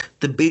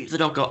Beats that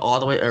don't go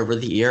all the way over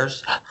the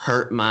ears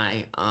hurt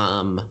my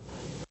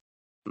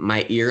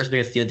my ears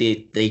because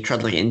they try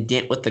to like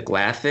indent with the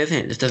glasses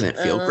and it just doesn't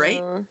feel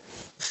great.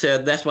 So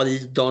that's why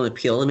these don't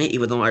appeal to me,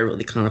 even though I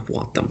really kind of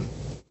want them.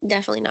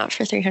 Definitely not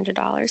for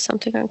 $300.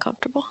 Something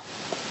uncomfortable.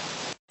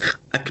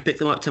 I could pick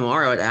them up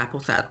tomorrow at Apple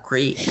South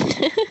Creek,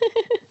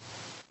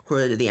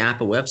 according to the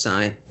Apple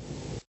website.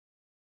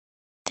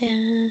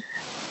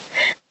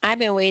 I've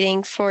been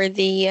waiting for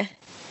the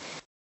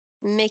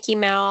Mickey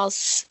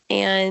Mouse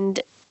and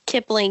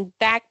Kipling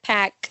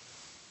backpack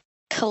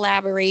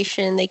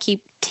collaboration they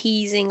keep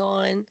teasing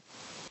on.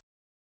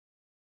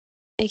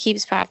 It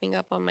keeps popping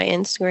up on my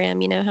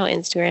Instagram. You know how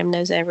Instagram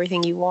knows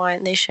everything you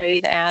want. They show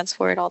you the ads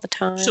for it all the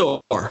time.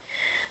 Sure.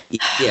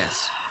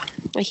 Yes.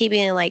 I keep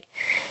being like,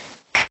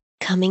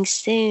 coming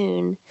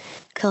soon,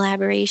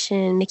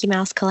 collaboration, Mickey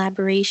Mouse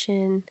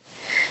collaboration.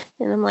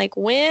 And I'm like,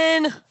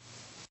 when?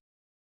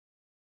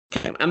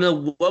 Okay, I'm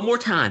going to one more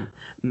time.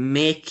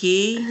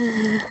 Mickey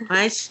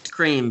ice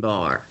cream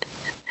bar.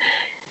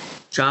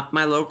 Shop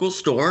my local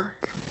store.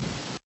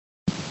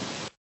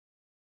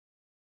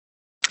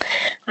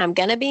 I'm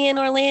going to be in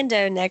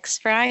Orlando next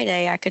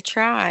Friday. I could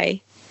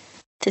try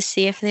to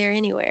see if they're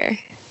anywhere.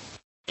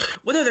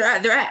 Well,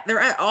 they're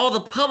at all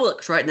the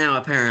Publix right now,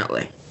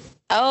 apparently.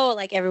 Oh,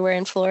 like everywhere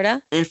in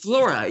Florida? In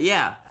Florida,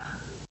 yeah.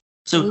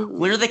 So Ooh.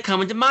 When are they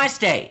coming to my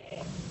state?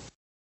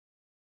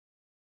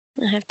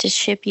 I have to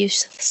ship you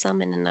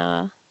some in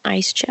an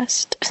ice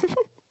chest.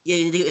 Yeah,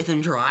 you need to get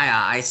some dry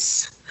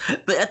ice.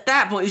 But at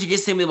that point, you should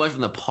just send me the one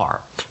from the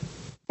park.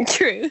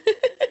 True.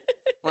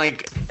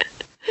 Like,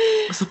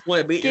 what's the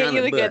point of beating around Get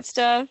you the the bush? good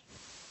stuff.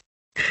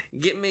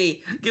 Give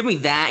me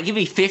that. Give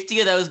me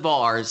 50 of those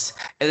bars,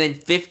 and then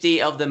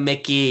 50 of the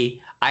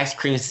Mickey ice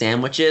cream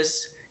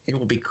sandwiches, and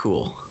we'll be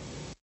cool.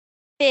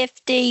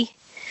 50.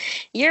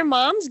 Your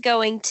mom's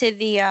going to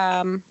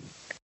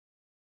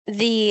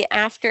the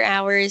after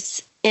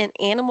hours in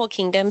Animal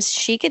Kingdoms.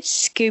 She could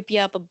scoop you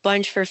up a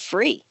bunch for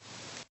free.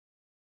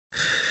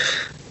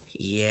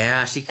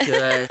 Yeah, she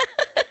could.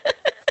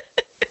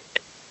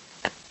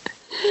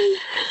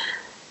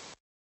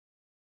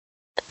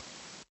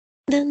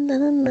 Dun,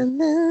 dun, dun,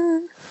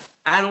 dun.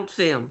 I don't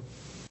see him.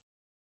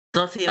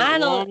 Don't see him.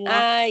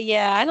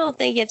 I don't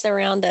think it's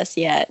around us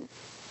yet.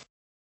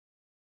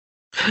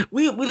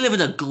 We live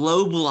in a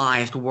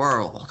globalized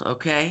world,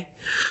 okay?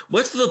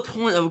 What's the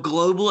point of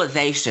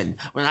globalization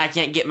when I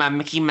can't get my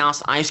Mickey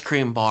Mouse ice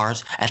cream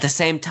bars at the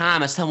same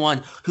time as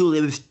someone who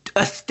lives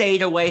a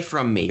state away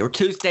from me or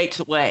 2 states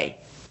away?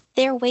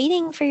 They're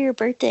waiting for your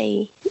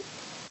birthday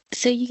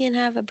so you can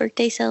have a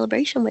birthday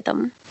celebration with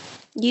them.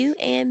 You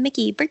and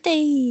Mickey,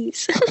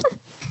 birthdays.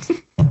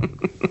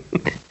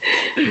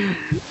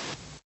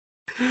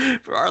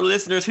 For our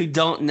listeners who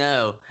don't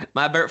know,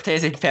 my birthday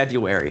is in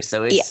February,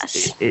 so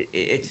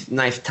it's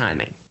nice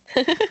timing.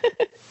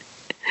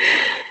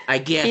 I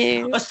guess.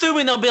 Yeah.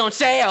 Assuming they'll be on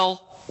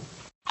sale.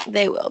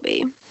 They will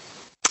be.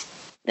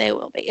 They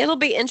will be. It'll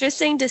be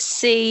interesting to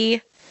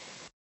see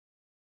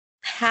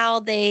how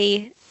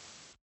they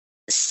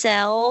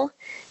sell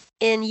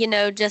in,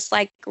 just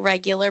like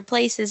regular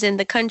places in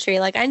the country.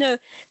 Like I know,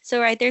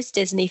 so right, there's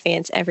Disney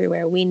fans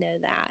everywhere. We know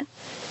that.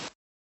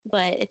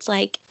 But it's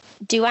like,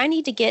 do I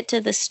need to get to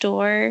the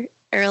store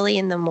early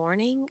in the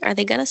morning? Are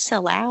they going to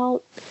sell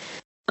out?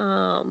 You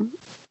know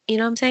what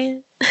I'm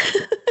saying?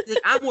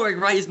 I'm worried,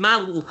 right? Is my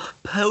little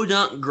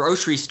podunk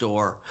grocery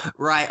store,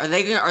 right? Are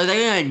they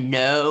gonna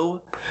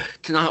know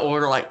to not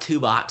order like 2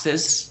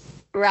 boxes?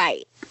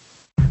 Right.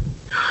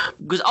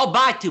 Because I'll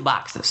buy 2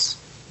 boxes.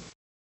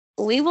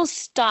 We will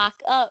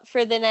stock up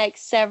for the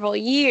next several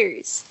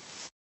years.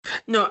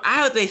 No,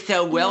 I hope they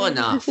sell well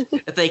enough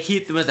that they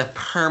keep them as a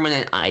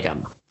permanent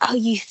item. Oh,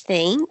 you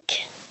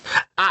think?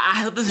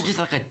 I hope this is just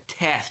like a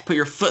test. Put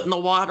your foot in the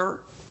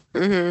water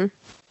and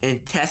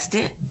test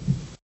it.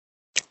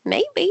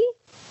 Maybe.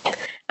 I'm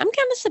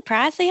kind of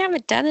surprised they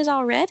haven't done it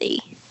already.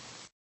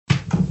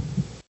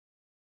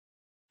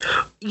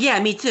 Yeah,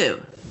 me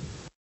too.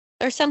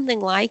 Or something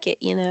like it,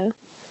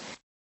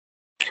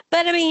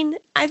 But I mean,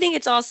 I think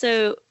it's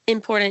also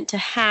important to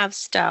have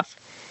stuff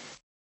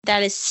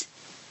that is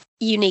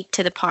unique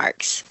to the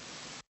parks.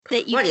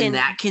 That you can and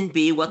that can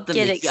be what the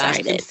Mickey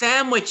ice cream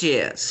sandwich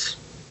is.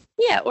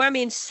 Yeah, or I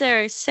mean,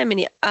 there's so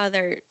many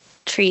other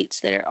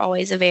treats that are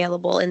always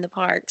available in the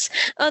parks.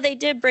 Oh, they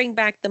did bring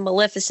back the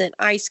Maleficent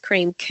ice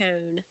cream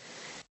cone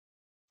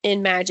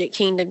in Magic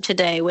Kingdom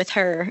today with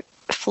her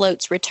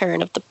float's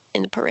return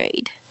in the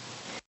parade.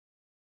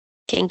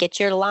 Can get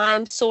your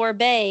lime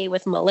sorbet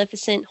with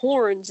Maleficent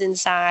horns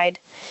inside.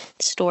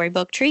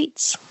 Storybook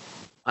treats.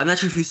 I'm not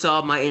sure if you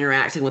saw my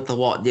interaction with the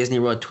Walt Disney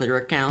World Twitter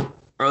account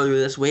earlier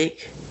this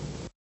week.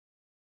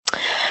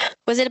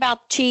 Was it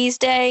about Cheese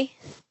Day?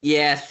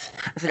 Yes.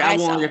 I said I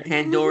wanted a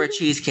Pandora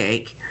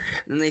cheesecake.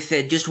 And they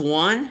said, just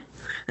one?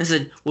 I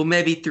said, well,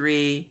 maybe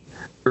 3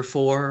 or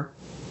 4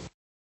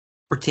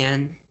 or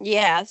 10.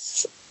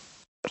 Yes.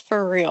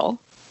 For real.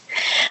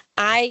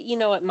 You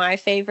know what my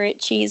favorite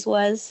cheese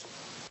was?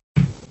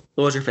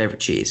 What was your favorite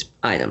cheese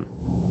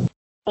item?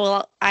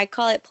 Well, I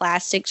call it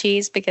plastic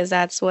cheese because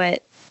that's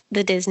what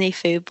the Disney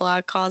food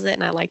blog calls it,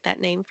 and I like that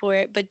name for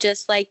it. But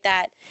just like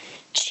that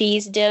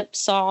cheese dip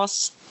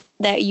sauce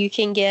that you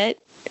can get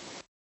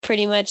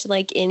pretty much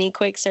like any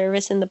quick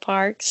service in the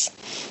parks.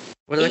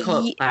 What do they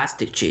call it?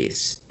 Plastic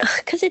cheese?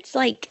 Because it's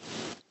like,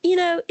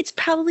 it's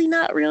probably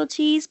not real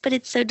cheese, but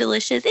it's so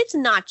delicious. It's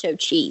nacho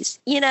cheese.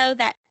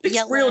 That it's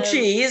yellow. Real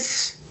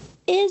cheese.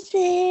 Is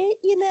it?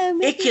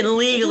 It can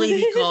legally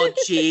be called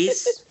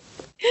cheese.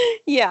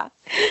 Yeah.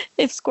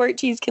 If squirt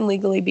cheese can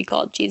legally be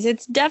called cheese,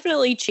 it's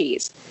definitely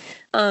cheese.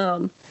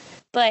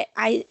 But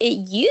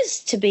it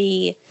used to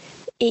be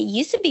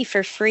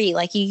for free.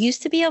 Like, you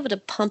used to be able to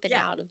pump it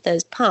out of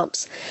those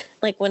pumps,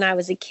 like when I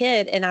was a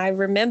kid. And I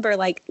remember,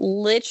 like,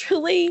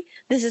 literally,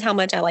 this is how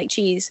much I like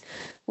cheese.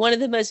 One of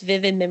the most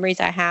vivid memories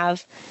I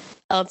have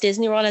of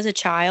Disney World as a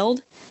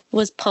child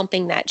was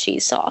pumping that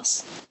cheese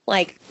sauce.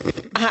 Like,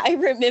 I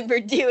remember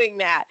doing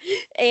that.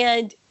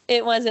 And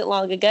it wasn't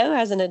long ago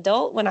as an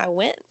adult when I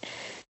went.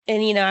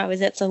 And, you know, I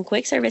was at some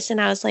quick service and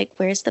I was like,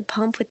 where's the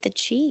pump with the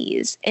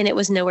cheese? And it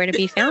was nowhere to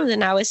be found.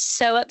 And I was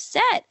so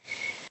upset.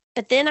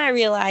 But then I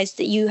realized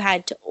that you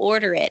had to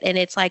order it, and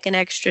it's like an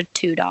extra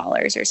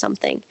 $2 or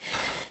something.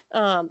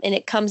 And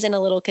it comes in a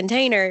little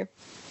container.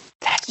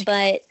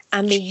 But,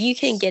 I mean, you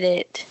can get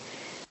it,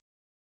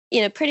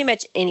 you know, pretty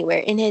much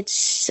anywhere. And it's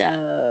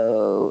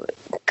so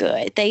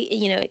good.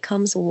 It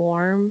comes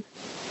warm,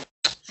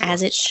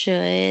 as it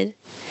should.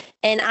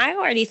 And I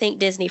already think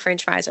Disney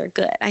French fries are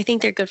good. I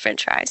think they're good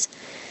French fries.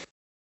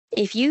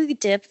 If you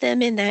dip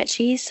them in that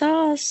cheese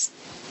sauce,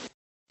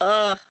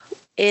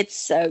 it's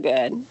so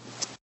good.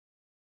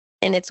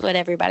 And it's what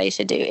everybody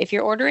should do. If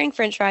you're ordering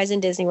French fries in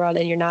Disney World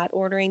and you're not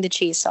ordering the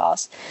cheese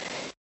sauce,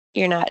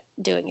 you're not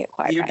doing it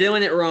quite right. You're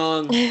doing it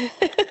wrong.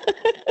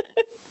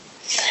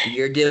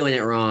 You're doing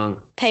it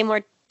wrong. Pay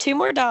 $2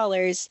 more,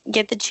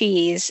 get the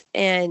cheese,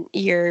 and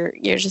you're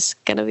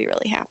just gonna be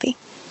really happy.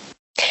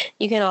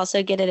 You can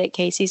also get it at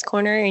Casey's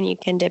Corner, and you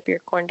can dip your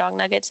corn dog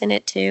nuggets in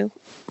it too.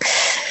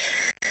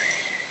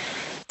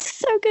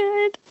 So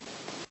good.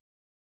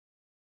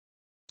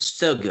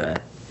 So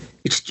good.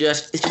 It's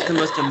just the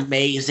most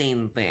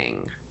amazing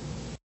thing.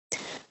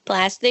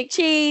 Plastic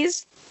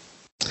cheese.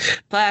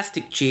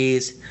 Plastic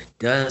cheese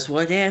does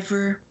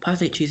whatever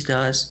plastic cheese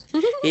does.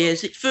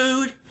 Is it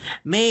food?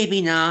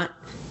 Maybe not.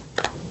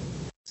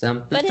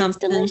 But it's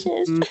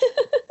delicious.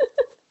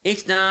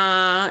 It's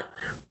not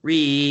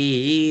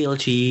real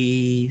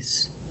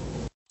cheese.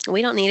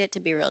 We don't need it to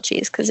be real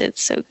cheese because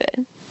it's so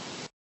good.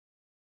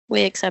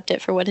 We accept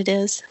it for what it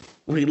is.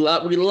 We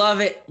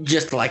love it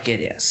just like it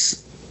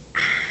is.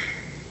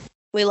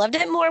 We loved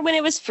it more when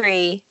it was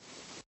free.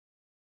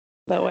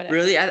 But whatever.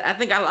 Really? I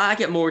think I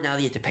like it more now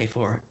that you have to pay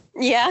for it.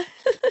 Yeah.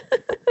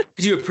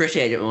 Because you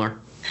appreciate it more.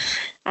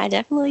 I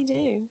definitely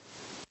do.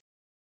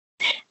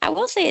 I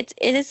will say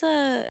it's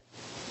a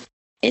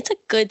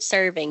good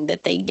serving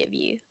that they give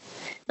you.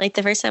 Like,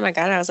 the first time I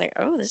got it, I was like,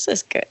 oh, this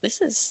is good. This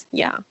is,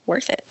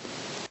 worth it.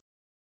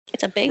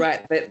 It's a big...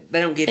 Right, but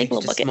they don't give you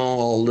just a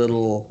small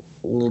little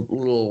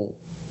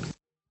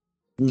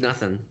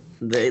nothing.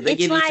 They give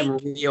you some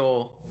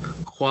real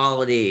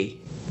quality.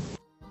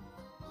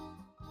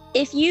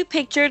 If you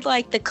pictured,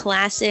 like, the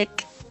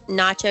classic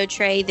nacho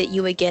tray that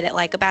you would get at,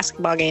 like, a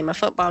basketball game, a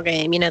football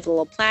game, you know, the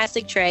little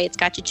plastic tray, it's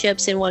got your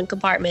chips in one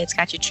compartment, it's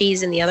got your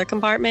cheese in the other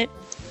compartment.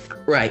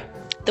 Right.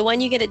 The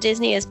one you get at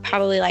Disney is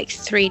probably like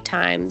 3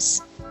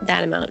 times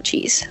that amount of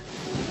cheese.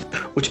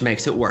 Which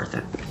makes it worth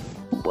it.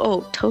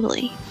 Whoa,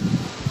 totally.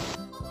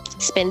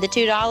 Spend the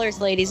 $2,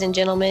 ladies and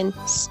gentlemen.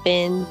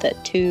 Spend the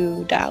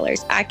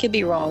 $2. I could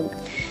be wrong.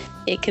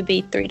 It could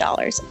be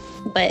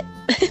 $3, but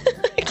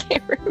I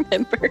can't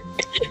remember.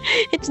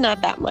 It's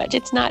not that much.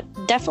 It's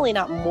definitely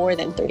not more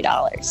than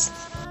 $3.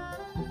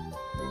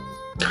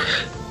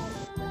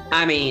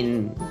 I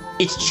mean,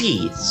 it's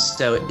cheese,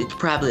 so it's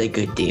probably a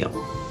good deal.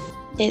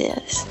 It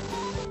is.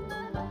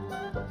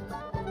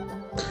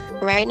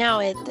 Right now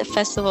at the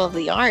Festival of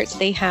the Arts,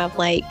 they have,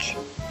 like,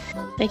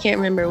 I can't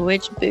remember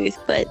which booth,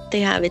 but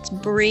they have, it's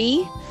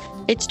brie.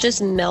 It's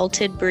just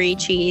melted brie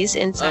cheese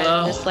inside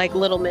of this, like,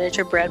 little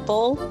miniature bread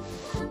bowl.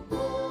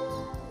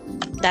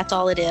 That's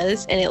all it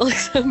is, and it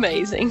looks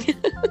amazing.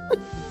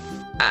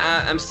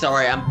 I'm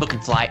sorry, I'm booking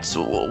flights.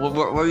 What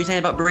were you saying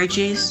about brie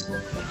cheese?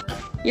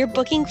 You're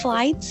booking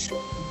flights?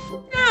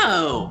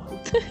 No!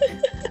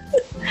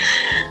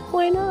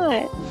 Why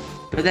not?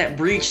 But that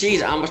brie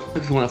cheese, I almost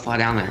want to fly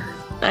down there.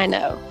 I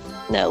know.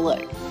 No,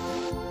 look.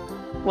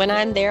 When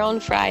I'm there on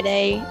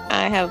Friday,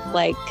 I have,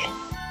 like,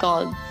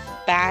 gone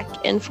back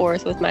and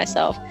forth with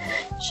myself.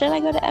 Should I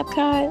go to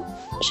Epcot?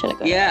 Should I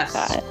go to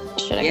Epcot?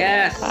 Should I go to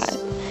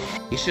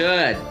Epcot? You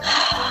should.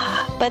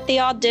 But the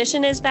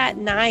audition is that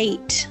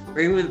night.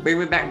 Bring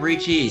me back brie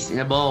cheese in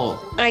a bowl.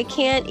 I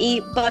can't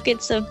eat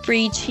buckets of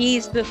brie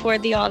cheese before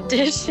the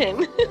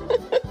audition.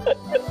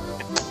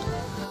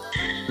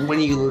 When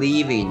are you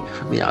leaving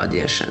from the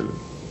audition?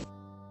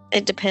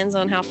 It depends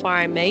on how far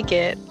I make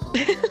it.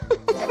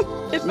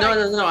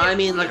 No. I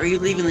mean, like, are you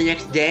leaving the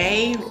next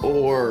day,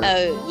 or?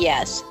 Oh,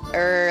 yes.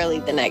 Early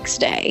the next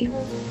day.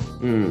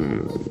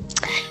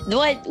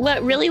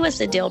 What really was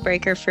the deal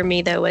breaker for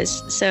me, though,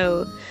 was,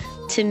 so,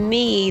 to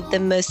me, the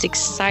most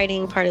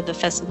exciting part of the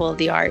Festival of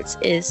the Arts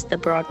is the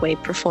Broadway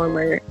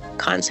performer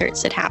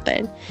concerts that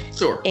happen.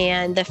 Sure.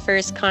 And the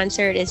first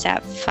concert is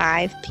at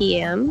 5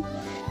 p.m.,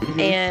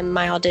 and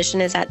my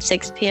audition is at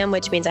 6 p.m.,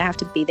 which means I have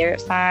to be there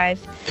at 5.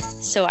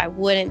 So I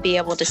wouldn't be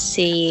able to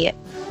see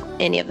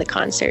any of the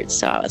concerts.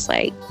 So I was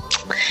like,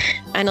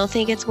 I don't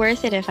think it's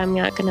worth it if I'm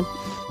not going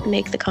to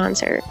make the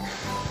concert.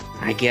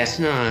 I guess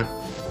not.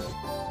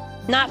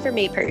 Not for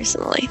me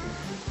personally.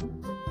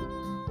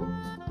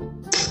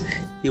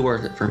 You're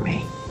worth it for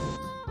me.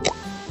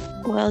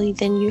 Well,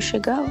 then you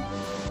should go.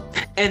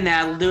 And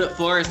that'll do it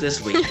for us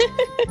this week.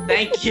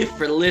 Thank you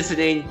for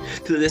listening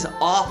to this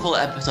awful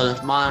episode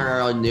of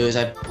Monorail News.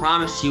 I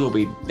promise you will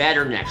be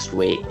better next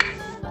week.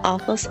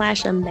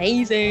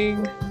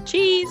 Awful/amazing.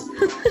 Cheese.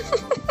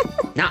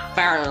 Not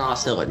firing on all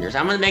cylinders.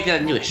 I'm gonna make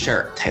that a new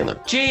shirt, Taylor.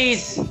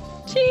 Cheese.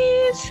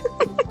 Cheese.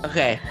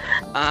 Okay.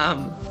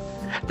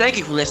 Thank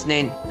you for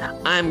listening.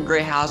 I'm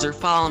Gray Hauser.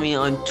 Follow me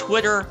on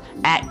Twitter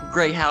at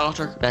Gray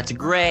Hauser. That's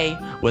Gray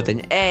with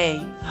an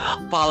A.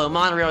 Follow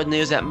Monorail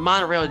News at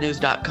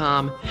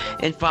monorailnews.com.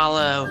 And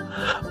follow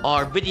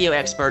our video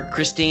expert,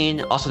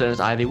 Christine, also known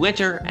as Ivy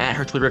Winter, at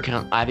her Twitter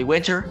account, Ivy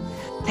Winter.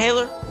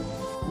 Taylor,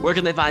 where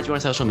can they find you on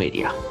social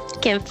media? You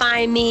can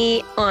find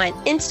me on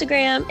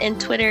Instagram and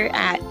Twitter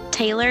at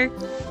Taylor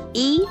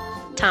E.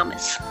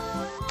 Thomas.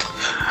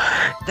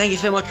 Thank you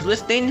so much for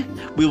listening.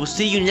 We will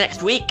see you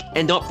next week.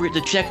 And don't forget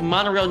to check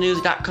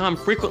monorailnews.com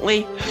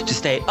frequently to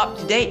stay up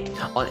to date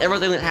on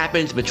everything that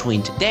happens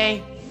between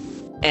today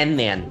and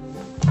then.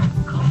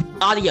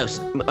 Adios,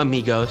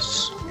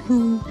 amigos.